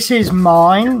 So this is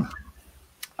mine.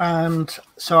 And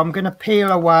so I'm going to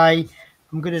peel away.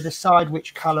 I'm going to decide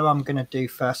which color I'm going to do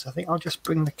first. I think I'll just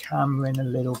bring the camera in a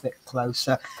little bit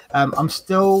closer. I'm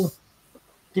still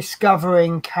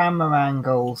discovering camera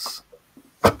angles.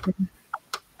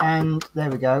 And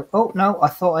there we go. Oh, no, I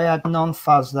thought I had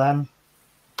non-fuzz then.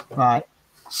 Right.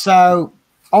 So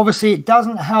obviously it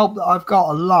doesn't help that I've got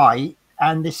a light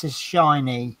and this is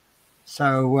shiny.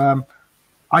 So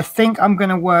I think I'm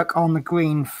going to work on the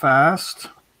green first.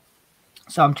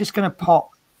 So I'm just going to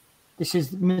pop, this is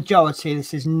the majority,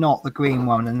 this is not the green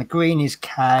one, and the green is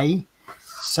K.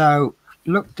 So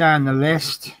look down the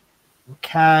list.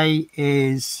 K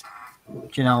is, do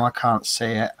you know, I can't see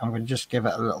it. I'm going to just give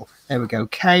it a little, there we go.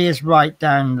 K is right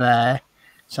down there.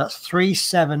 So that's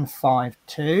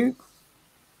 3752.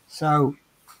 So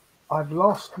I've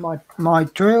lost my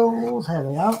drills. Here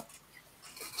we are.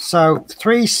 So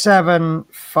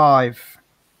 375.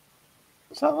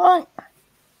 Is that right?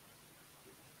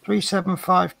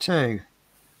 3752.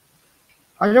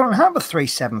 I don't have a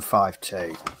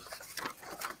 3752.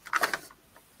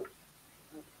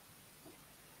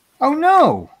 Oh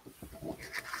no.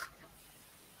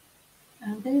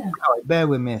 Oh dear. All right, bear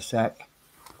with me a sec.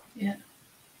 Yeah.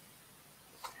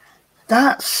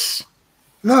 That's,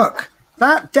 look,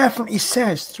 that definitely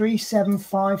says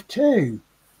 3752.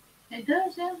 It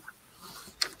does, yeah.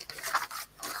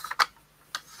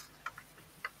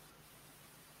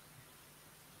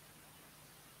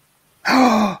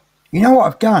 Oh, you know what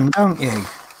I've done, don't you?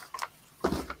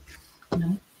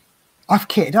 No. I've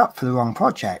kitted up for the wrong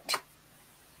project.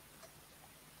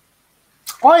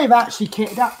 I've actually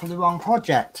kitted up for the wrong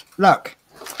project. Look,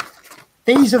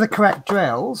 these are the correct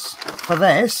drills for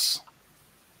this.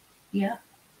 Yeah.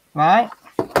 Right?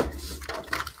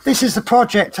 This is the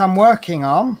project I'm working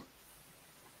on.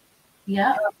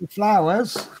 Yeah. The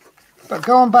flowers. But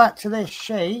going back to this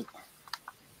sheet.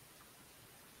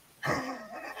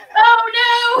 Oh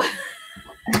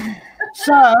no!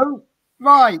 So,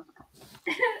 right.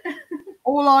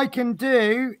 All I can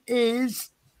do is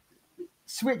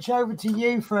switch over to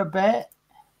you for a bit.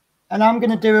 And I'm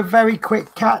going to do a very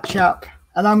quick catch up.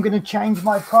 And I'm going to change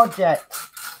my project.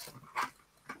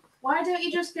 Why don't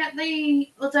you just get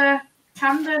the other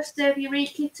canvas to be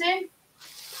rekitting?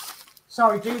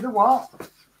 Sorry, do the what?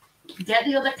 Get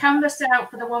the other canvas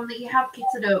out for the one that you have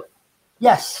kitted up.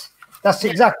 Yes, that's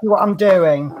exactly what I'm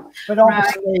doing. But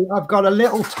obviously, I've got a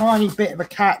little tiny bit of a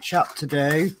catch up to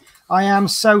do. I am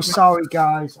so sorry,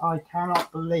 guys. I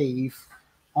cannot believe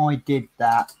I did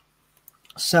that.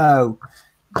 So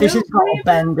this has got a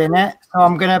bend in it. So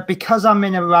I'm going to, because I'm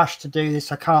in a rush to do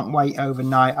this, I can't wait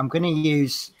overnight. I'm going to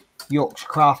use Yorkshire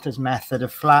Crafters method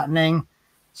of flattening.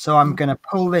 So I'm going to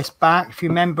pull this back. If you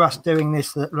remember us doing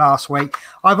this last week,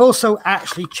 I've also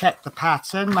actually checked the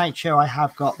pattern, made sure I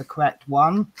have got the correct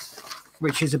one,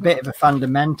 which is a bit of a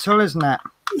fundamental, isn't it?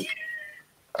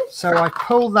 So I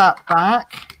pull that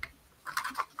back.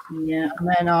 Yeah. And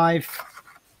then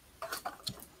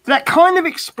that kind of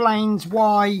explains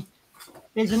why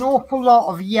there's an awful lot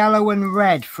of yellow and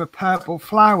red for purple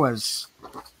flowers.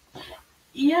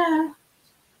 Yeah.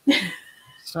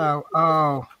 So,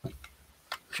 oh,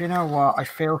 do you know what? I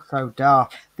feel so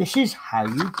daft. This is how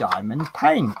you diamond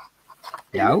paint.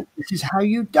 No, this is how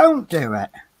you don't do it.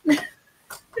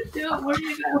 Don't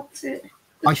worry about it.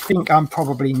 I think I'm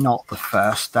probably not the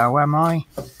first, though, am I?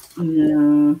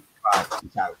 No. Right,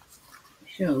 no.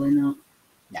 Surely not.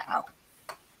 No.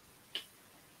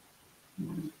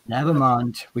 Never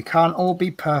mind. We can't all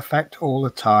be perfect all the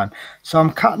time. So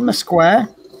I'm cutting the square.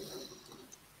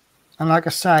 And like I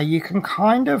say, you can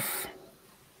kind of...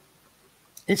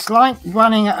 It's like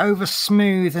running it over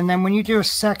smooth. And then when you do a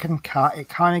second cut, it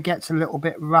kind of gets a little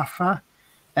bit rougher.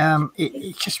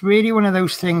 It's just really one of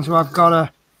those things where I've got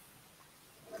to...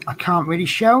 I can't really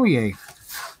show you.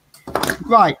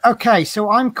 Right. Okay. So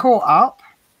I'm caught up.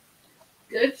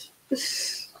 Good.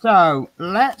 So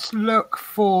let's look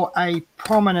for a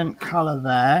prominent color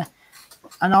there.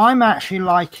 And I'm actually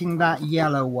liking that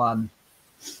yellow one,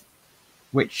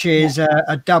 which is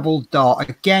a double dot.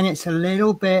 Again, it's a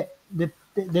little bit,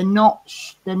 they're not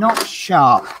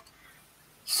sharp.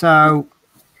 So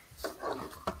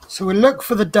we look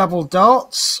for the double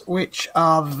dots, which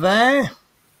are there.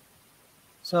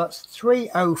 So that's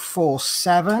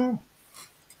 3047.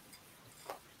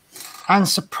 And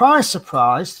surprise,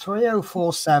 surprise,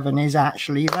 3047 is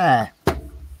actually there.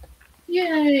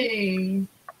 Yay.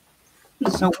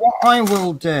 So what I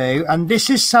will do, and this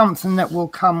is something that will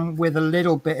come with a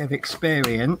little bit of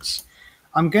experience,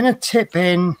 I'm going to tip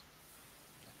in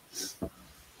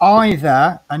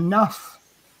either enough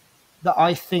that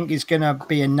I think is going to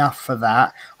be enough for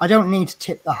that. I don't need to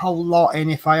tip the whole lot in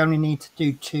if I only need to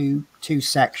do two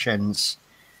sections.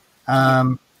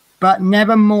 But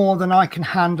never more than I can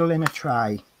handle in a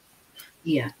tray.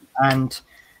 Yeah. And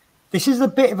this is a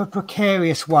bit of a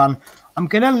precarious one. I'm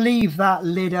going to leave that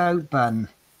lid open.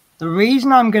 The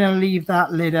reason I'm going to leave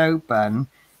that lid open,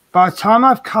 by the time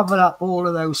I've covered up all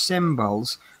of those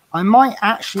symbols, I might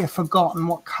actually have forgotten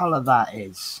what color that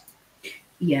is.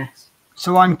 Yes.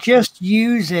 So I'm just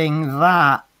using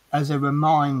that as a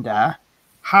reminder.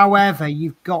 However,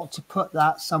 you've got to put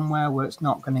that somewhere where it's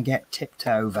not going to get tipped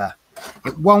over.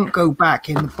 It won't go back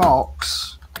in the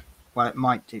box. Well, it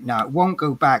might do. No, it won't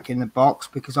go back in the box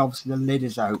because obviously the lid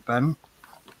is open.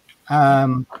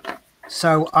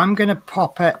 So I'm going to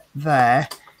pop it there.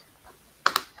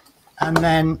 And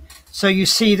then, so you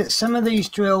see that some of these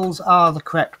drills are the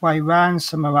correct way round,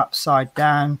 some are upside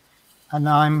down. And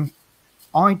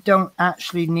I don't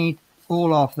actually need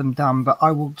all of them done, but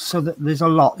I will, so that there's a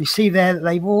lot. You see there,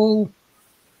 they've all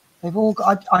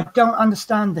got, I don't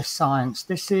understand this science.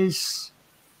 This is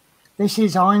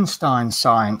Einstein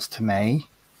science to me.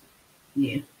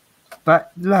 Yeah.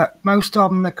 But look, most of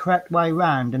them the correct way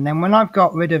round. And then when I've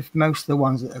got rid of most of the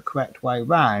ones that are correct way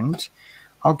round,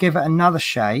 I'll give it another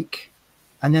shake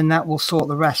and then that will sort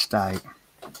the rest out.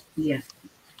 Yeah.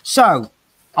 So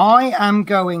I am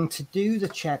going to do the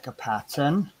checker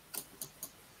pattern.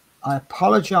 I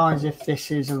apologize if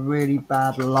this is a really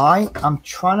bad light. I'm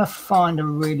trying to find a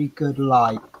really good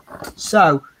light.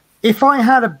 So if I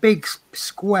had a big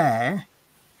square,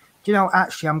 you know,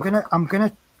 actually I'm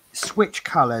gonna switch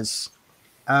colors.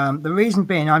 The reason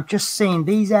being, I've just seen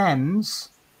these M's.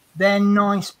 They're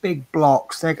nice big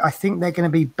blocks. I think they're going to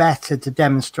be better to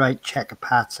demonstrate checker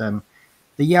pattern.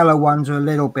 The yellow ones are a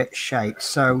little bit shaped,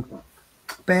 so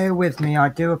bear with me. I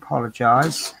do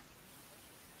apologize.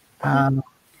 I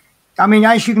mean,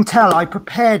 as you can tell, I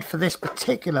prepared for this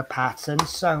particular pattern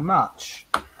so much.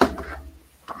 I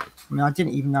mean, I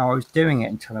didn't even know I was doing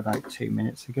it until about 2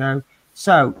 minutes ago.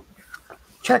 So,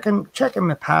 checking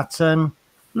the pattern,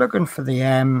 looking for the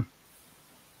M.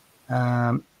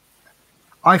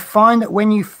 I find that when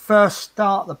you first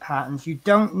start the patterns, you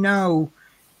don't know.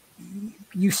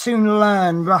 you soon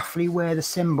learn roughly where the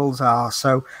symbols are.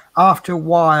 So after a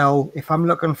while, if I'm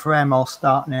looking for M, I'll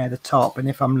start near the top, and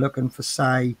if I'm looking for,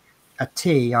 say, a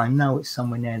T, I know it's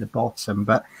somewhere near the bottom.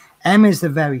 But M is the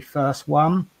very first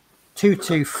one,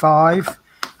 225,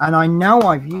 and I know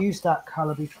I've used that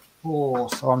color before,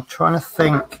 so I'm trying to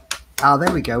think. Oh,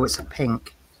 there we go, it's a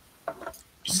pink.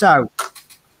 So,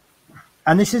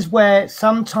 and this is where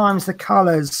sometimes the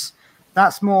colors,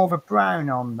 that's more of a brown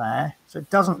on there, so it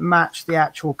doesn't match the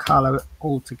actual color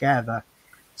altogether.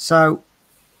 So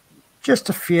just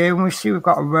a few, and we see we've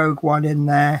got a rogue one in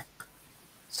there.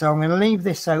 So I'm going to leave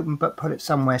this open but put it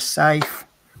somewhere safe.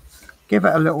 Give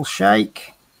it a little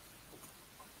shake.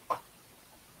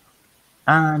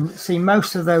 And see,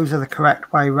 most of those are the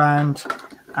correct way round.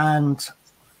 And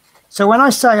so when I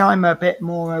say I'm a bit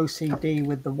more OCD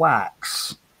with the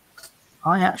wax,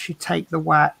 I actually take the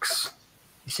wax.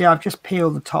 You see, I've just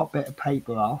peeled the top bit of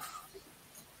paper off.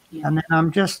 Yeah. And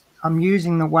then I'm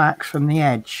using the wax from the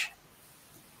edge.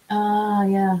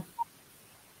 Yeah.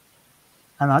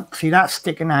 And I see that's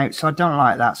sticking out, so I don't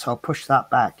like that, so I'll push that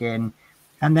back in.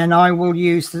 And then I will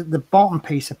use the bottom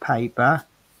piece of paper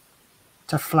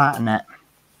to flatten it.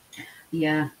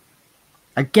 Yeah.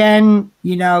 Again,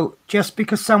 you know, just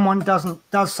because someone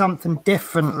does something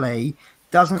differently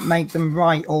doesn't make them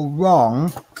right or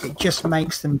wrong. It just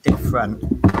makes them different.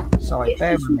 Sorry,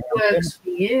 bear with me. Works for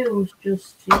you,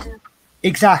 just yeah.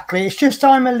 Exactly. It's just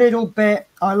I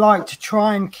like to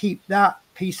try and keep that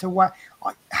piece of wax.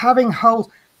 Having holes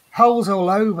all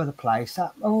over the place.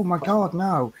 Oh my God,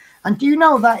 no. And do you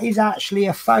know that is actually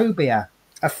a phobia,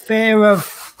 a fear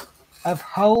of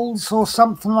holes or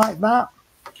something like that?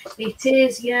 It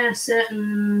is, yeah.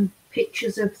 Certain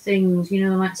pictures of things, you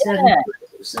know, like certain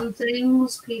clips and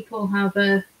things, people have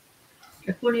a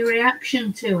funny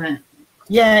reaction to it.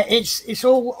 Yeah, it's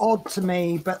all odd to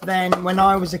me. But then when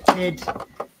I was a kid,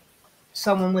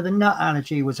 someone with a nut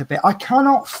allergy was a bit. I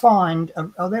cannot find.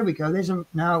 Oh, there we go. There's a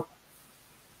now.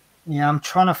 Yeah, I'm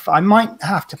trying to. I might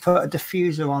have to put a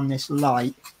diffuser on this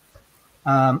light.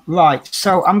 Right.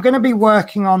 So I'm going to be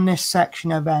working on this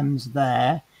section of M's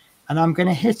there, and I'm going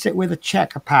to hit it with a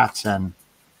checker pattern.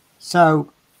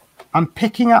 So I'm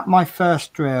picking up my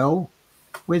first drill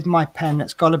with my pen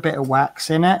that's got a bit of wax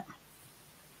in it.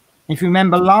 If you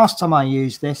remember last time I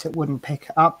used this, it wouldn't pick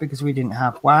it up because we didn't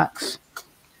have wax.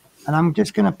 And I'm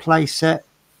just going to place it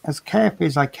as carefully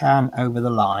as I can over the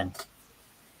line,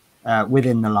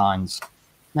 within the lines.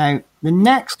 Now, the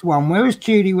next one, whereas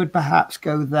Judy would perhaps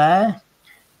go there,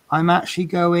 I'm actually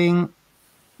going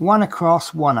one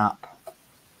across, one up.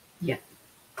 Yeah.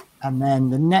 And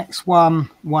then the next one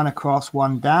across,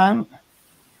 one down.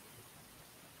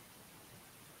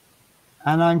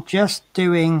 And I'm just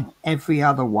doing every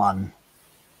other one.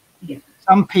 Yeah.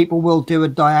 Some people will do a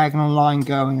diagonal line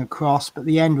going across, but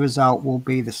the end result will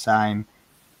be the same.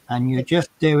 And you're just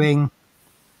doing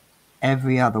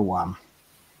every other one.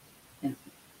 Yeah.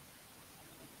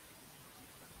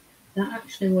 That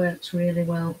actually works really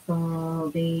well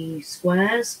for the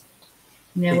squares.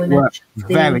 You know, it works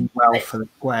very well for the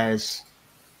squares.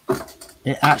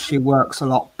 It actually works a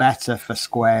lot better for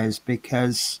squares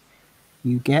because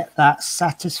you get that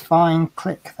satisfying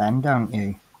click then, don't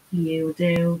you? You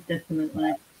do,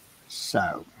 definitely.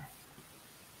 So,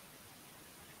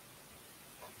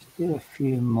 let's do a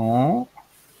few more.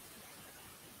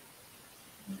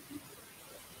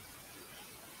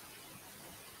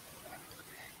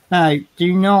 Now,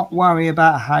 do not worry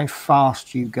about how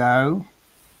fast you go.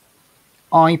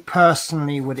 I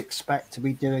personally would expect to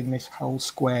be doing this whole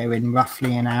square in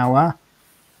roughly an hour.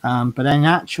 But in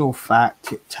actual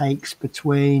fact, it takes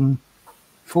between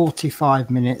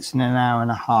 45 minutes and an hour and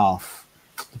a half,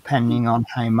 depending on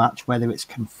how much, whether it's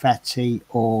confetti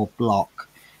or block.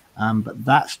 But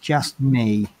that's just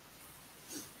me.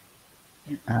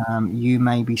 You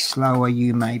may be slower,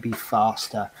 you may be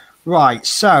faster. Right,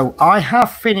 so I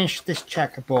have finished this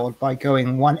checkerboard by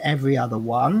going one every other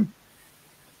one.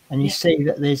 And you see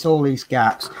that there's all these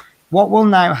gaps. What will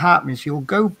now happen is you'll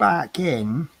go back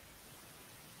in,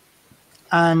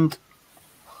 and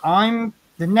the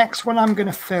next one I'm going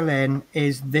to fill in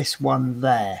is this one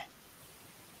there.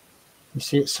 You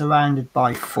see it's surrounded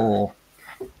by 4.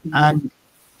 And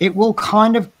it will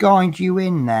kind of guide you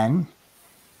in then.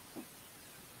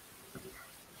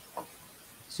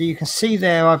 So you can see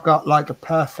there I've got like a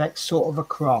perfect sort of a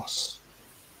cross.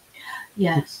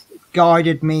 Yes. It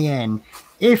guided me in.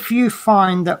 If you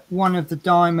find that one of the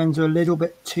diamonds are a little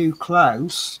bit too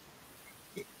close,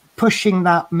 pushing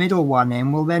that middle one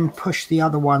in will then push the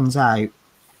other ones out.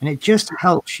 And it just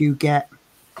helps you get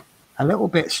a little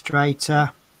bit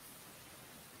straighter.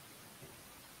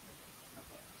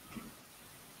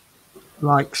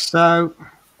 like so.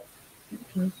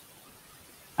 Okay.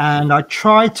 And I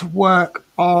try to work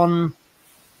on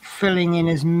filling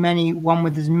in one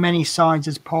with as many sides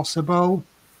as possible.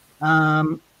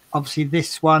 Obviously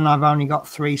this one I've only got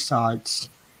 3 sides,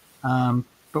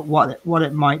 but what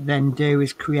it might then do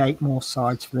is create more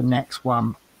sides for the next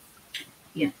one.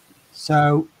 Yeah.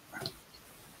 So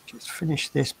just finish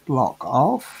this block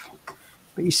off.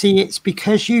 But you see, it's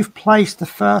because you've placed the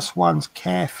first ones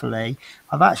carefully.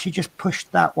 I've actually just pushed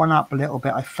that one up a little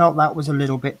bit. I felt that was a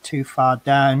little bit too far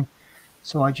down,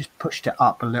 so I just pushed it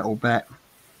up a little bit.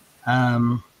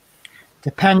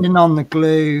 Depending on the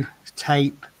glue,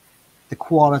 tape, the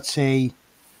quality,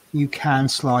 you can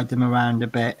slide them around a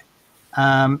bit.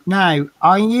 Now,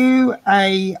 are you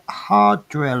a hard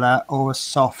driller or a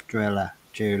soft driller,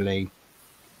 Julie?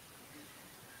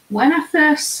 When I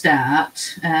first start,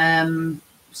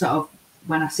 sort of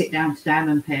when I sit down to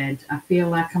diamond paint, I feel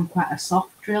like I'm quite a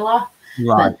soft driller.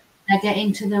 Right. But I get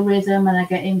into the rhythm and I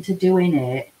get into doing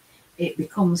it, it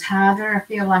becomes harder. I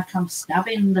feel like I'm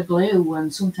stabbing the glue,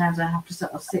 and sometimes I have to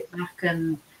sort of sit back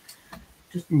and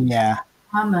just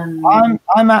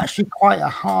I'm actually quite a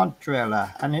hard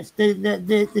driller, and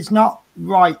it's not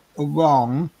right or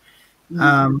wrong,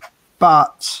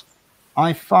 but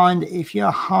I find if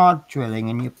you're hard drilling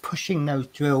and you're pushing those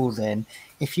drills in,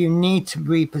 if you need to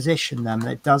reposition them,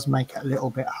 it does make it a little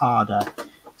bit harder.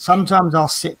 Sometimes I'll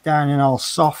sit down and I'll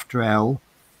soft drill,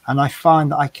 and I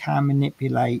find that I can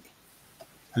manipulate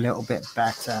a little bit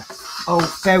better.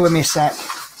 Oh, bear with me a sec.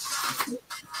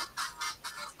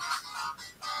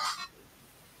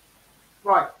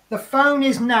 Right, the phone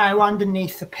is now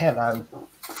underneath the pillow.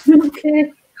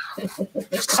 Okay.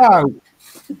 So,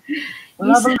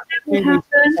 we'll have a look at it in a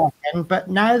second, but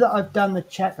now that I've done the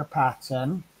checker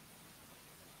pattern,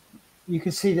 you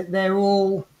can see that they're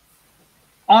all,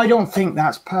 I don't think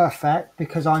that's perfect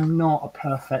because I'm not a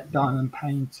perfect diamond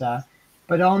painter,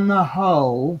 but on the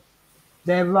whole,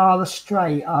 they're rather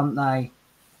straight, aren't they?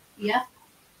 Yeah.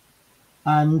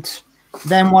 And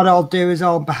then what I'll do is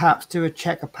I'll perhaps do a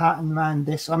checker pattern around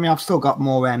this. I mean, I've still got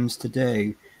more M's to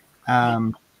do,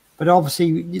 but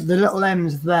obviously the little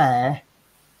M's there,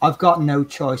 I've got no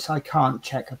choice. I can't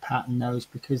checker pattern those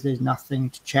because there's nothing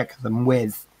to checker them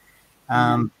with.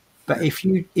 But if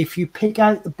you pick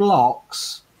out the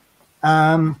blocks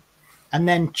and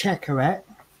then checker it,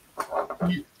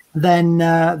 then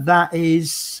that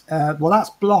is well, that's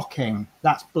blocking.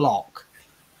 That's block.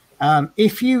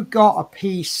 If you got a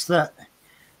piece that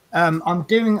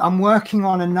I'm working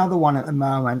on another one at the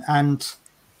moment, and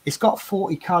it's got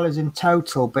 40 colors in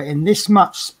total, but in this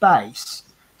much space,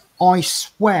 I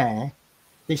swear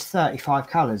there's 35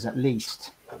 colors at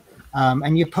least.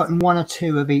 And you're putting 1 or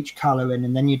 2 of each color in,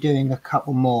 and then you're doing a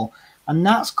couple more, and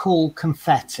that's called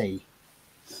confetti.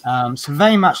 So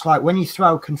very much like when you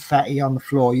throw confetti on the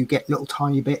floor, you get little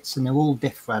tiny bits and they're all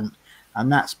different,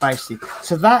 and that's basically,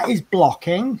 so that is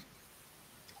blocking.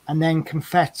 And then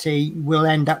confetti, will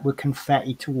end up with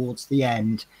confetti towards the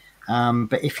end.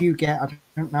 But if you get, I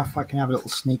don't know if I can have a little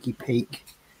sneaky peek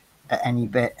at any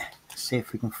bit to see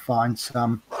if we can find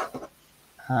some.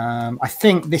 I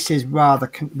think this is rather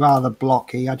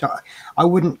blocky. I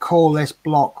wouldn't call this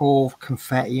block or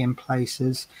confetti in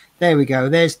places. There we go.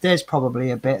 There's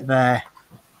probably a bit there.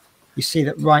 You see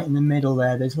that right in the middle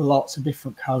there, there's lots of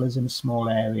different colors in a small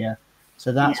area.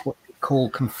 So that's what we call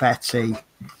confetti.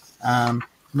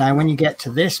 Now, when you get to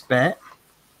this bit,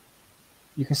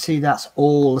 you can see that's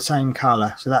all the same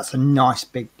color. So that's a nice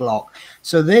big block.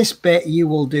 So this bit you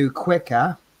will do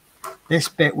quicker. This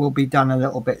bit will be done a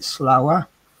little bit slower.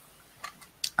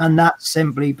 And that's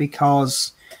simply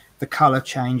because the color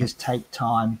changes take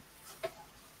time.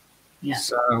 Yeah.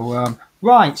 So,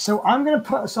 right. So I'm going to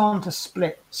put us on to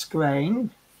split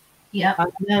screen. Yeah.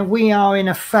 And now we are in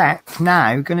effect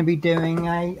now going to be doing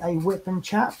a whip and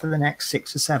chat for the next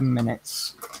 6 or 7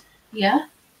 minutes. Yeah.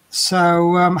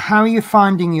 So how are you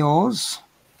finding yours?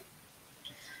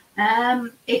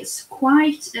 It's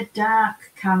quite a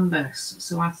dark canvas.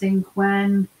 So I think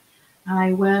when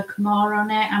I work more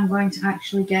on it, I'm going to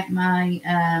actually get my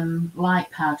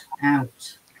light pad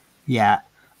out. Yeah.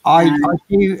 I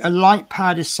do. A light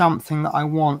pad is something that I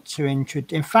want to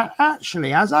introduce. In fact,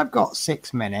 actually, as I've got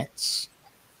 6 minutes,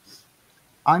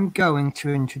 I'm going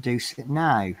to introduce it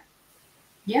now.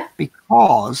 Yeah.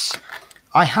 Because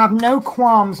I have no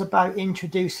qualms about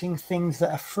introducing things that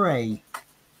are free.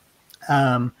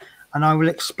 And I will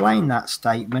explain that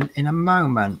statement in a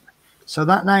moment. So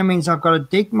that now means I've got to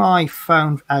dig my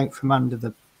phone out from under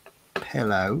the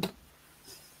pillow.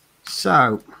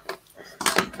 So...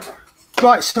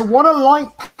 right, so what a light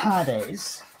pad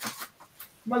is,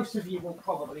 most of you will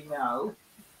probably know.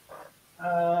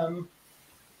 Um,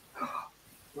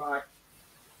 right.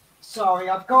 Sorry,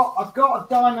 I've got a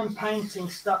diamond painting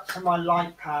stuck to my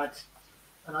light pad,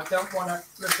 and I don't want to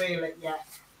reveal it yet.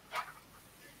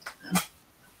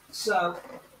 So,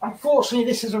 unfortunately,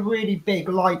 this is a really big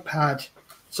light pad,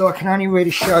 so I can only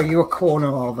really show you a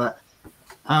corner of it.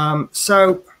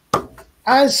 So,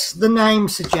 as the name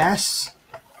suggests,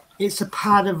 it's a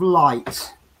pad of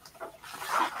light.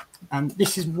 And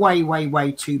this is way, way,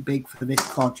 way too big for this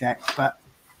project, but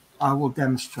I will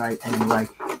demonstrate anyway.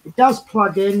 It does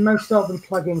plug in. Most of them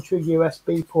plug into a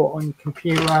USB port on your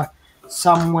computer.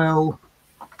 Some will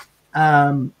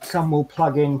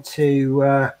plug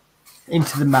into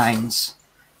the mains.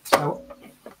 So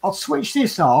I'll switch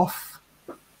this off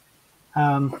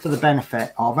for the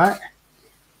benefit of it.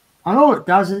 And all it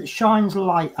does is it shines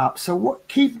light up. So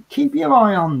keep your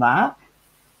eye on that.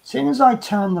 As soon as I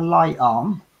turn the light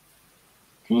on,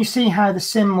 can you see how the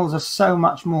symbols are so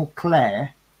much more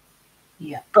clear?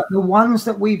 Yeah. But the ones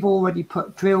that we've already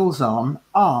put drills on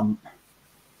aren't.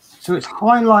 So it's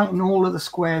highlighting all of the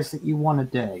squares that you want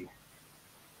to do.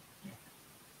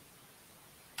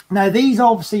 Now, these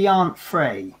obviously aren't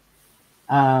free.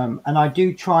 And I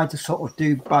do try to sort of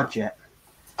do budget.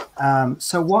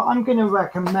 So what I'm going to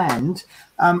recommend,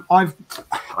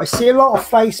 I see a lot of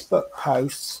Facebook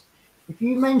posts. If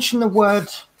you mention the word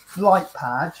light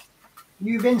pad,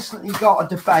 you've instantly got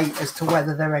a debate as to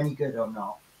whether they're any good or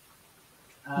not.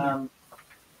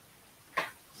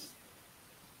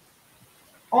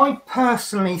 I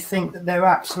personally think that they're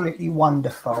absolutely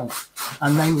wonderful,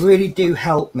 and they really do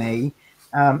help me,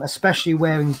 especially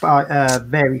wearing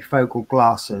varifocal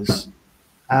glasses.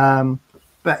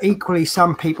 But equally,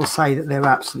 some people say that they're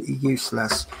absolutely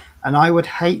useless, and I would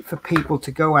hate for people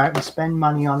to go out and spend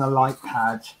money on a light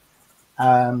pad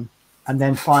and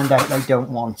then find out they don't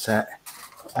want it,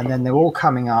 and then they're all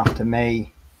coming after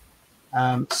me.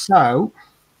 So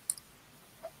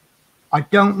I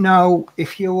don't know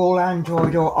if you're all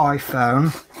Android or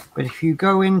iPhone, but if you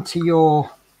go into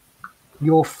your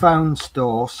phone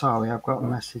store, sorry, I've got a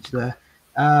message there.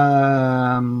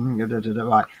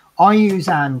 Right, I use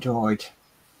Android.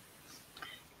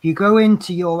 If you go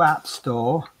into your app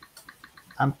store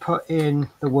and put in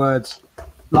the words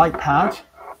light pad,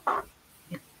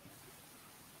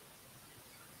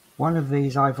 one of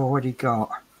these I've already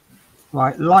got.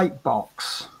 Right,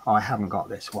 Lightbox. Oh, I haven't got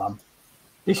this one.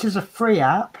 This is a free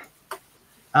app.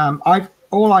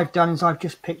 All I've done is I've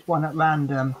just picked one at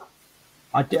random.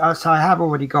 So I have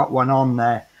already got one on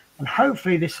there, and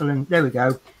hopefully this will. There we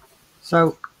go.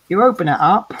 So you open it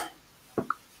up.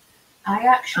 I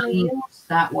actually used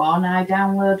that one. I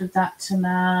downloaded that to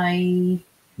my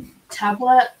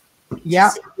tablet. Yeah.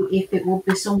 To see if it would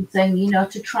be something,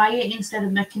 to try it instead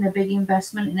of making a big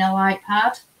investment in a light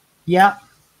pad. Yeah.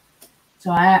 So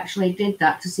I actually did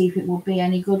that to see if it would be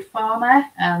any good for me.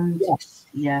 And yes.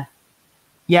 Yeah.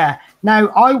 Yeah. Now,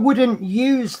 I wouldn't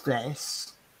use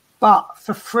this, but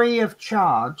for free of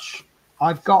charge,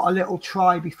 I've got a little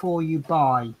try before you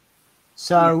buy.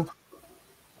 So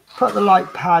put the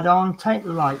light pad on, take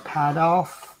the light pad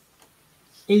off.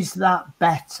 Is that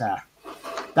better?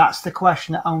 That's the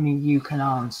question that only you can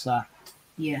answer.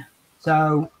 Yeah.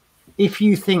 So if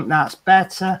you think that's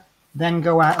better, then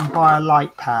go out and buy a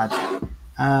light pad.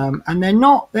 And they're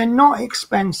not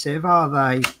expensive, are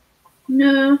they?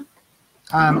 No.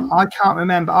 I can't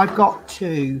remember. I've got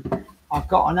two. I've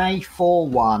got an A4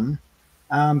 one,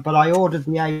 but I ordered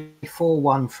the A4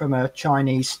 one from a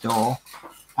Chinese store,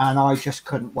 and I just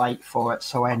couldn't wait for it.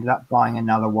 So I ended up buying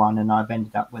another one, and I've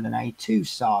ended up with an A2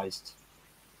 sized,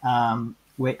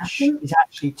 which is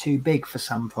actually too big for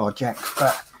some projects.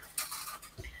 But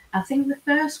I think the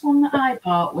first one that I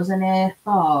bought was an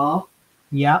A4.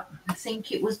 Yeah. I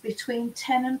think it was between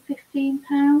 £10 and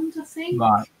 £15, I think.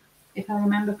 Right. If I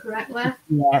remember correctly.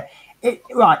 Yeah.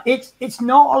 It's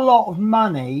not a lot of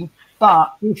money,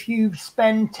 but if you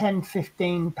spend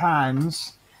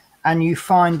 £10-15 and you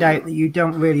find out that you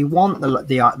don't really want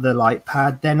the light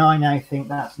pad, then I now think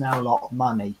that's now a lot of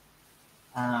money.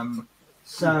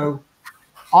 So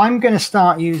I'm going to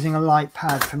start using a light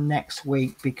pad from next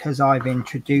week because I've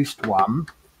introduced one.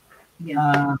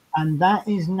 Yeah. And that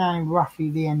is now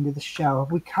roughly the end of the show.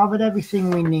 Have we covered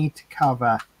everything we need to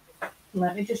cover?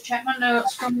 Let me just check my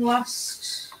notes from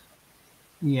last.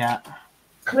 Yeah.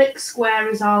 Click square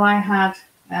is all I had.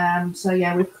 So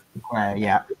yeah, we've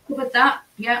covered that.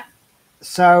 Yeah.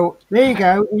 So there you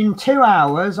go. In 2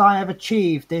 hours, I have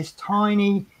achieved this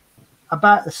tiny,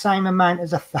 about the same amount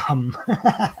as a thumb.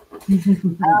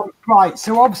 Right.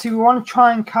 So obviously we want to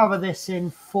try and cover this in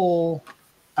four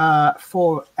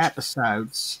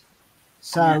episodes.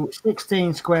 So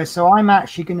 16 squares. So I'm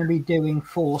actually going to be doing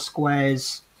 4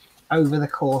 squares over the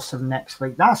course of next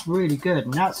week. That's really good,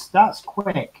 and that's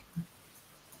quick.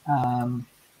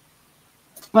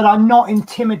 But I'm not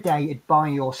intimidated by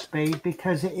your speed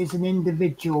because it is an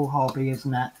individual hobby,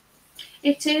 isn't it?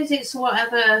 It is. It's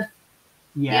whatever.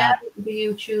 Yeah.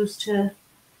 You choose to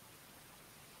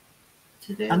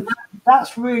do. And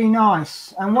that's really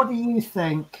nice. And what do you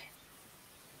think?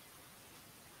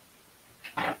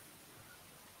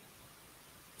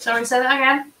 Sorry, say that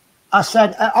again. I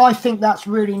said I think that's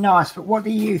really nice, but what do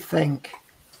you think?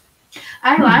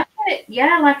 I like it.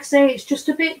 Yeah, like I say, it's just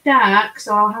a bit dark,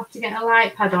 so I'll have to get a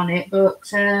light pad on it. But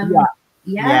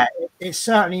yeah, it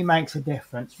certainly makes a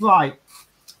difference. Right.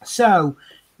 So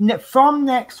from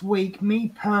next week,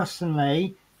 me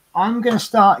personally, I'm going to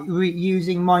start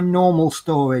using my normal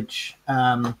storage,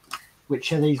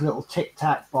 which are these little Tic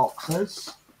Tac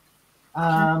boxes.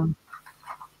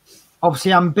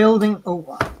 Obviously, I'm building.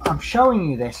 Oh, I'm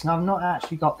showing you this, and I've not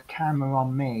actually got the camera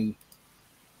on me.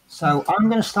 So I'm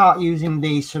going to start using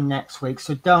these from next week.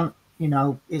 So don't,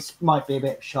 it might be a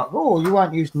bit of a shock. Oh, you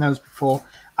weren't using those before.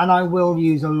 And I will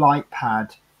use a light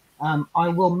pad. I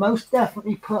will most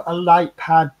definitely put a light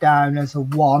pad down as a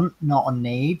want, not a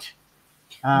need.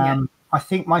 I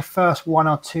think my first 1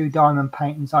 or 2 diamond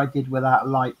paintings I did without a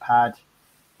light pad.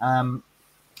 And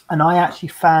I actually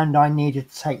found I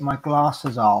needed to take my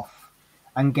glasses off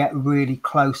and get really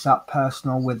close up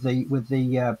personal with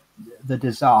the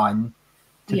design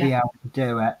to be able to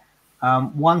do it.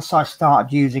 Once I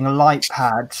started using a light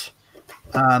pad,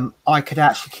 I could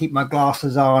actually keep my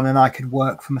glasses on and I could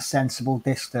work from a sensible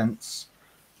distance.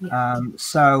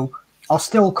 So I'll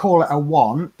still call it a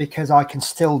want because I can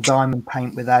still diamond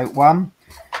paint without one.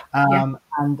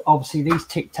 And obviously these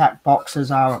Tic Tac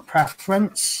boxes are a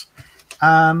preference.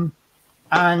 And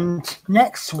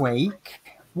next week,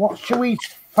 what should we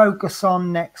focus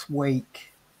on next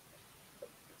week,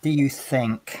 do you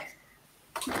think?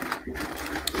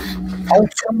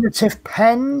 Alternative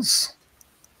pens?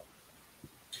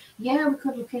 Yeah, we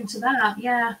could look into that.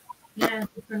 Yeah,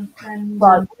 different pens.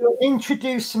 Right, we'll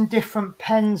introduce some different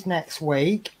pens next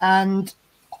week, and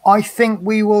I think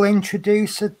we will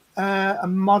introduce a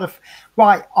modif.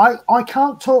 Right, I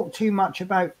can't talk too much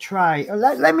about tray.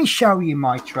 Let me show you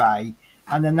my tray,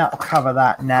 and then that'll cover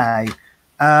that now.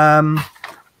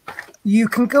 You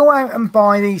can go out and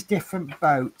buy these different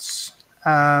boats.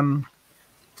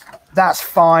 That's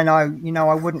fine. I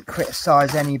wouldn't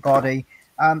criticize anybody.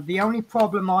 The only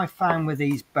problem I found with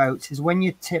these boats is when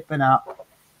you're tipping up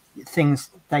things,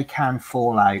 they can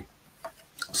fall out.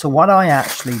 So what I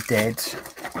actually did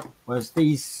was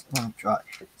these.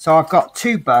 So I've got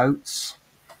 2 boats.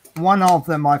 One of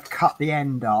them I've cut the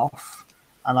end off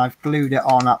and I've glued it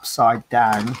on upside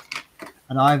down,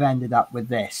 and I've ended up with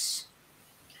this.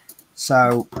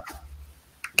 So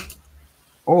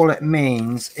all it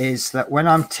means is that when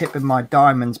I'm tipping my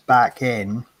diamonds back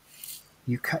in,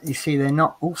 you see they're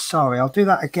not. Oh, sorry, I'll do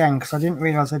that again because I didn't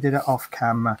realize I did it off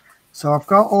camera. So I've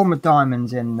got all my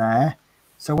diamonds in there.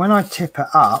 So when I tip it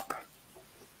up,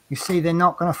 you see they're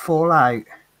not going to fall out.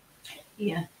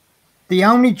 Yeah. The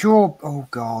only draw. Oh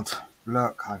God,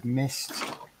 look, I've missed,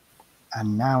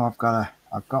 and now I've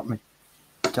got my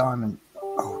diamond.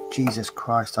 Oh Jesus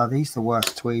Christ, are these the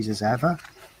worst tweezers ever?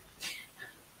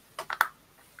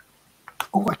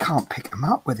 Oh, I can't pick them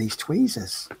up with these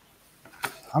tweezers.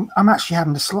 I'm actually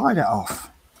having to slide it off.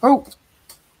 Oh,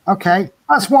 okay.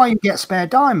 That's why you get spare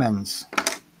diamonds.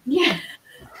 Yeah.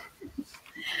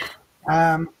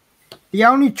 The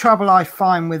only trouble I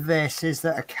find with this is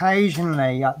that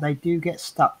occasionally they do get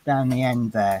stuck down the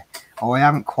end there, or I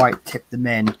haven't quite tipped them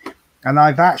in. And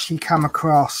I've actually come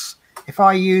across, if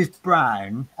I used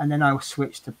brown and then I'll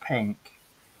switch to pink,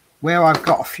 where I've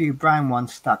got a few brown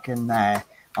ones stuck in there,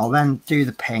 I'll then do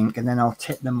the pink and then I'll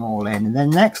tip them all in. And then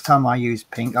next time I use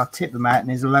pink, I'll tip them out and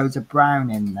there's loads of brown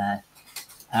in there.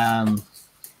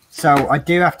 So I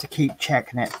do have to keep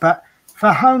checking it. But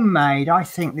for homemade, I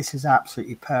think this is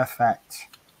absolutely perfect.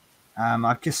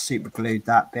 I've just super glued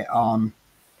that bit on.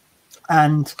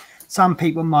 And some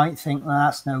people might think, well,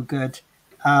 that's no good.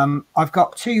 I've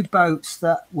got 2 boats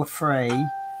that were free.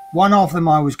 One of them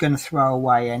I was going to throw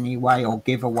away anyway or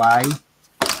give away.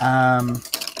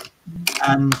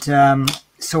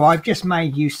 So I've just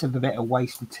made use of a bit of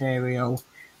waste material,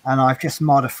 and I've just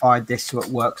modified this so it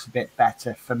works a bit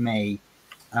better for me.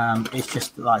 It's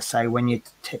just like I say, when you're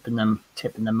tipping them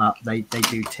up, they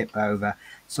do tip over.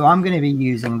 So I'm going to be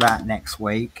using that next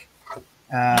week.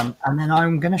 And then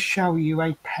I'm going to show you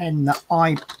a pen that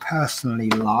I personally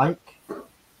like.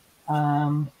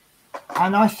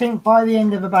 And I think by the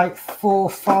end of about 4,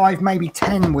 5, maybe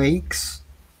 10 weeks,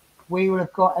 we will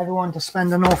have got everyone to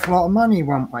spend an awful lot of money,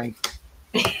 won't we?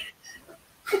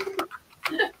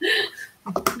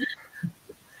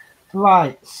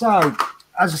 Right. So,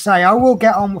 as I say, I will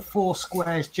get on with 4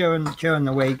 squares during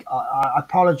the week. I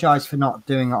apologise for not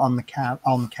doing it on the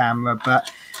on camera,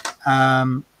 but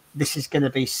this is going to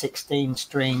be 16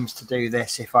 streams to do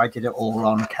this if I did it all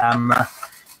on camera,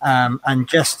 and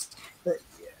just.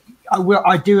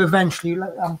 I do eventually.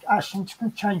 I'm just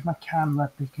going to change my camera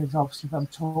because obviously if I'm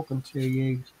talking to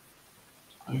you,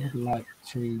 I would like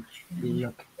to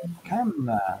look at the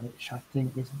camera, which I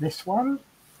think is this one.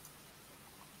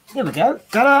 There we go.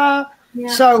 Ta-da! Yeah.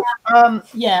 So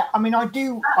yeah, I mean, I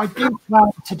do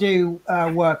plan to do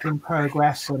work in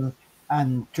progress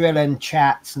and drilling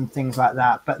chats and things like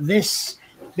that. But this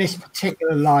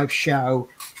particular live show.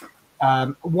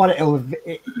 What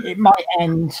it might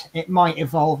end, it might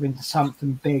evolve into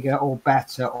something bigger or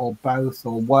better or both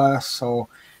or worse or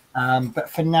but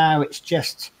for now it's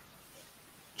just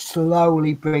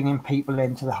slowly bringing people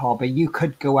into the hobby. You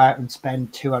could go out and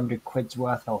spend 200 quid's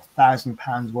worth or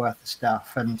 £1,000 worth of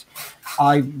stuff, and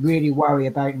I really worry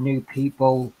about new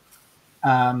people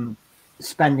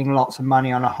spending lots of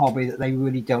money on a hobby that they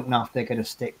really don't know if they're going to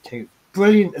stick to.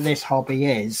 Brilliant that this hobby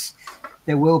is.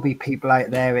 There will be people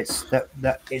out there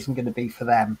that isn't going to be for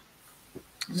them.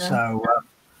 No. So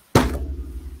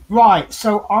right,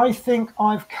 so I think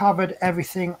I've covered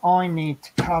everything I need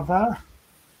to cover.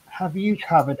 Have you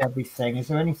covered everything? Is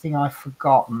there anything I've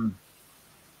forgotten?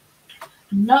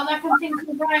 Not that I can think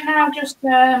of right now. Just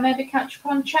maybe catch up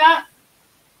on chat.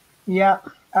 Yeah.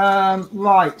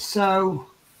 Right. So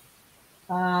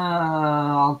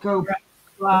I'll go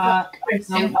back.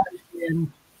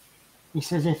 He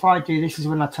says, if I do, this is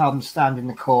when I tell them to stand in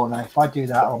the corner. If I do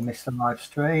that, I'll miss the live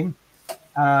stream.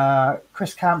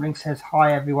 Chris Campling says,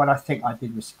 hi, everyone. I think I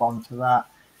did respond to that.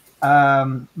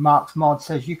 Mark's Mod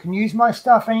says, you can use my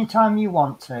stuff anytime you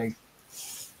want to.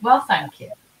 Well, thank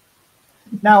you.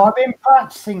 Now, I've been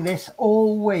practicing this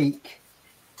all week.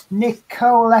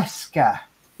 Nicoleska.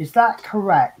 Is that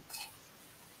correct?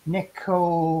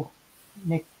 Oh,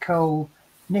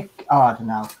 I don't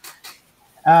know.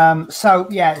 So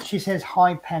yeah, she says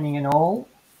hi, Penny and all.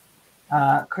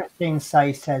 Christine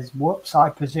says whoops.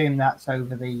 I presume that's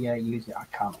over the user. I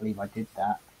can't believe I did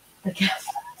that.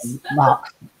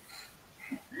 Mark,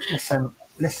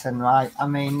 listen, right? I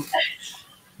mean,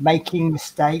 making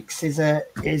mistakes is a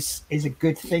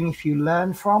good thing if you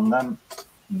learn from them.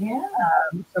 Yeah.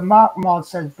 So Mark Mod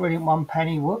says brilliant one,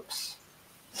 Penny. Whoops.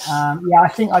 Yeah, I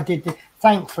think I did.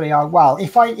 Thankfully,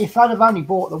 if I'd have only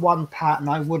bought the one pattern,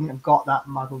 I wouldn't have got that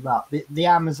muddled up. The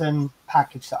Amazon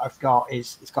package that I've got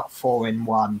it's got 4 in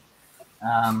 1.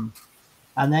 And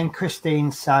then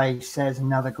Christine says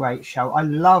another great show. I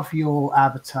love your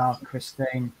avatar,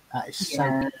 Christine. That is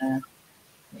so good.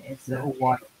 It's little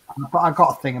white. But I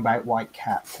got a thing about white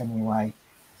cats anyway.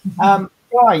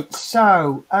 Right.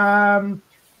 So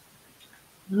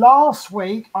last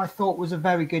week I thought was a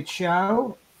very good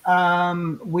show. I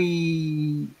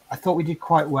thought we did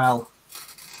quite well.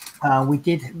 We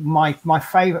did. My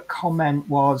favorite comment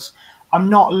was, I'm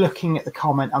not looking at the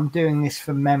comment, I'm doing this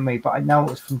from memory, but I know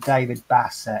it was from David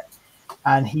Bassett,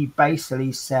 and he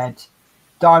basically said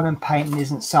diamond painting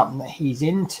isn't something that he's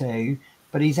into,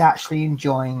 but he's actually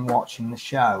enjoying watching the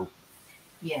show.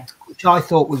 Yeah, which I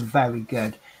thought was very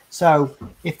good. So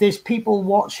if there's people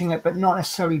watching it but not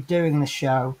necessarily doing the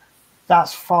show,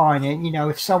 that's fine. And, you know,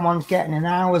 if someone's getting an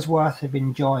hour's worth of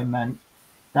enjoyment,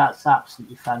 that's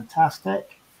absolutely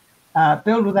fantastic.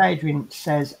 Build with Adrian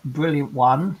says, brilliant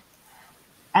one.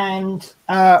 And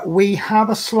we have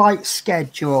a slight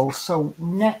schedule. So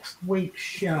next week's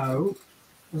show,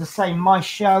 as I say, my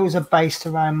shows are based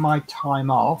around my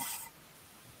time off.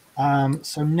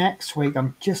 So next week,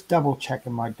 I'm just double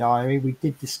checking my diary. We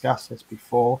did discuss this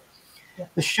before. Yeah.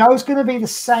 The show's going to be the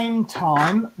same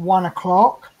time, 1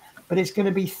 o'clock. But it's going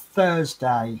to be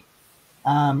Thursday.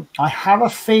 I have a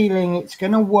feeling it's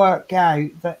going to work out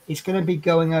that it's going to be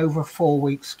going over a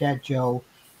 4-week schedule,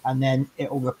 and then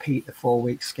it'll repeat the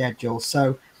 4-week schedule.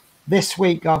 So this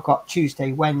week I've got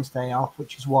Tuesday, Wednesday off,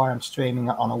 which is why I'm streaming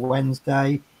it on a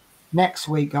Wednesday. Next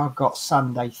week I've got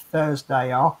Sunday,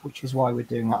 Thursday off, which is why we're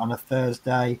doing it on a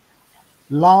Thursday.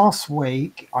 Last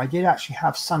week I did actually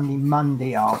have Sunday,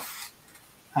 Monday off.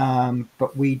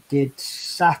 But we did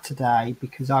Saturday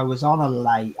because I was on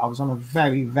a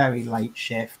very, very late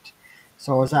shift.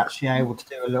 So I was actually able to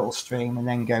do a little stream and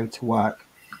then go to work.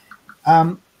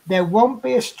 There won't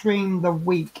be a stream the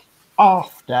week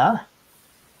after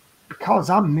because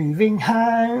I'm moving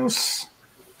house.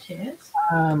 Cheers.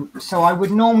 So I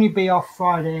would normally be off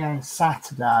Friday and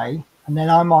Saturday, and then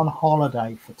I'm on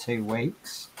holiday for 2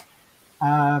 weeks.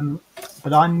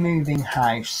 But I'm moving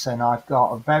house, and I've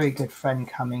got a very good friend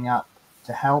coming up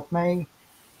to help me.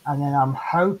 And then I'm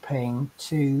hoping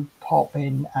to pop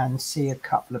in and see a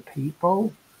couple of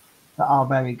people that are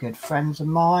very good friends of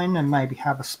mine, and maybe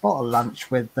have a spot of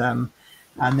lunch with them,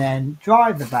 and then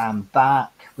drive the van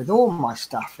back with all my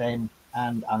stuff in.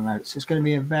 And I know so it's going to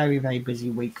be a very, very busy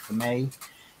week for me,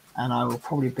 and I will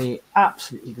probably be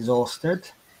absolutely exhausted.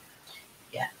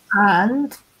 Yeah.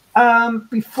 And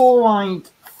before I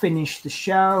finish the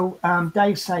show,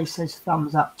 Dave says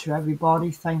thumbs up to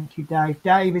everybody. Thank you, Dave.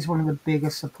 Dave is one of the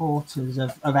biggest supporters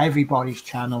of everybody's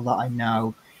channel that I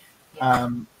know.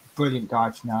 Brilliant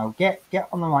guy to know. Get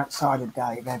on the right side of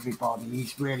Dave, everybody.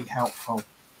 He's really helpful.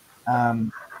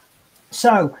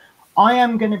 So I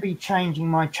am going to be changing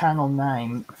my channel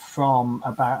name from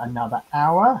about another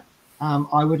hour.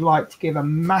 I would like to give a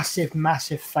massive,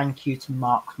 massive thank you to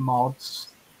Mark Mods.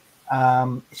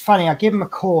 It's funny, I give him a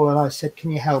call and I said,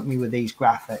 can you help me with these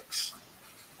graphics?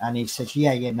 And he says,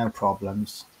 yeah, no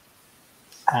problems.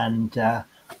 And I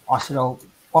said, oh,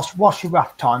 what's your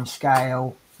rough time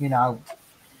scale, you know?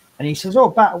 And he says, oh,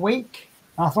 about a week.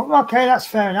 And I thought, well, okay, that's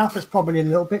fair enough. It's probably a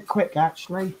little bit quick,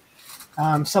 actually.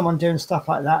 Someone doing stuff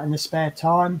like that in the spare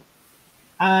time.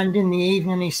 And in the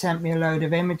evening, he sent me a load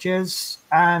of images.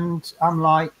 And I'm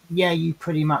like, yeah, you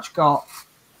pretty much got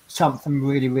something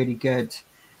really, really good.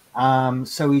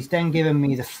 So he's then given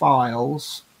me the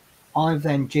files. I've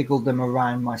then jiggled them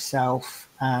around myself,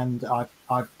 and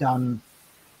I've done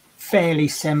fairly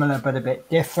similar but a bit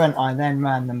different. I then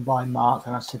ran them by Mark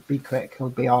and I said, be critical,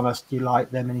 be honest, do you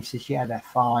like them? And he says, yeah, they're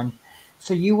fine.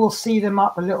 So you will see them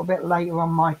up a little bit later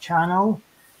on my channel.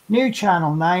 New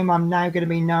channel name, I'm now going to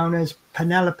be known as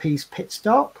Penelope's Pit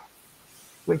Stop,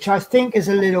 which I think is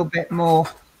a little bit more.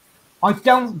 I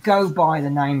don't go by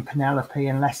the name Penelope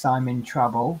unless I'm in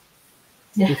trouble.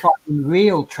 Yeah. If I'm in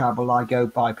real trouble, I go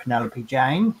by Penelope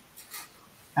Jane.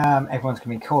 Everyone's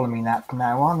going to be calling me that from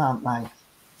now on, aren't they?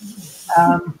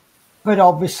 But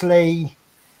obviously,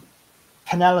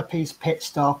 Penelope's Pit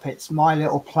Stop, it's my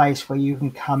little place where you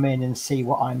can come in and see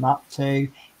what I'm up to.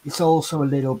 It's also a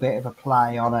little bit of a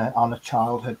play on a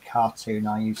childhood cartoon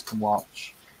I used to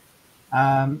watch.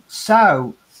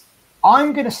 So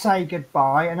I'm going to say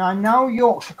goodbye, and I know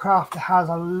Yorkshire Crafter has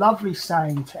a lovely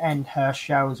saying to end her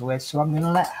shows with, so I'm going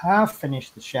to let her finish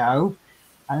the show,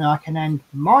 and I can end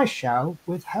my show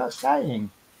with her saying.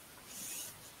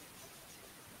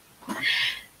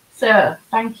 So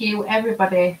thank you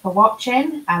everybody for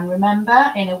watching, and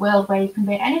remember, in a world where you can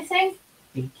be anything,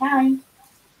 be kind.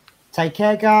 Take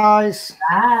care, guys.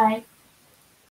 Bye.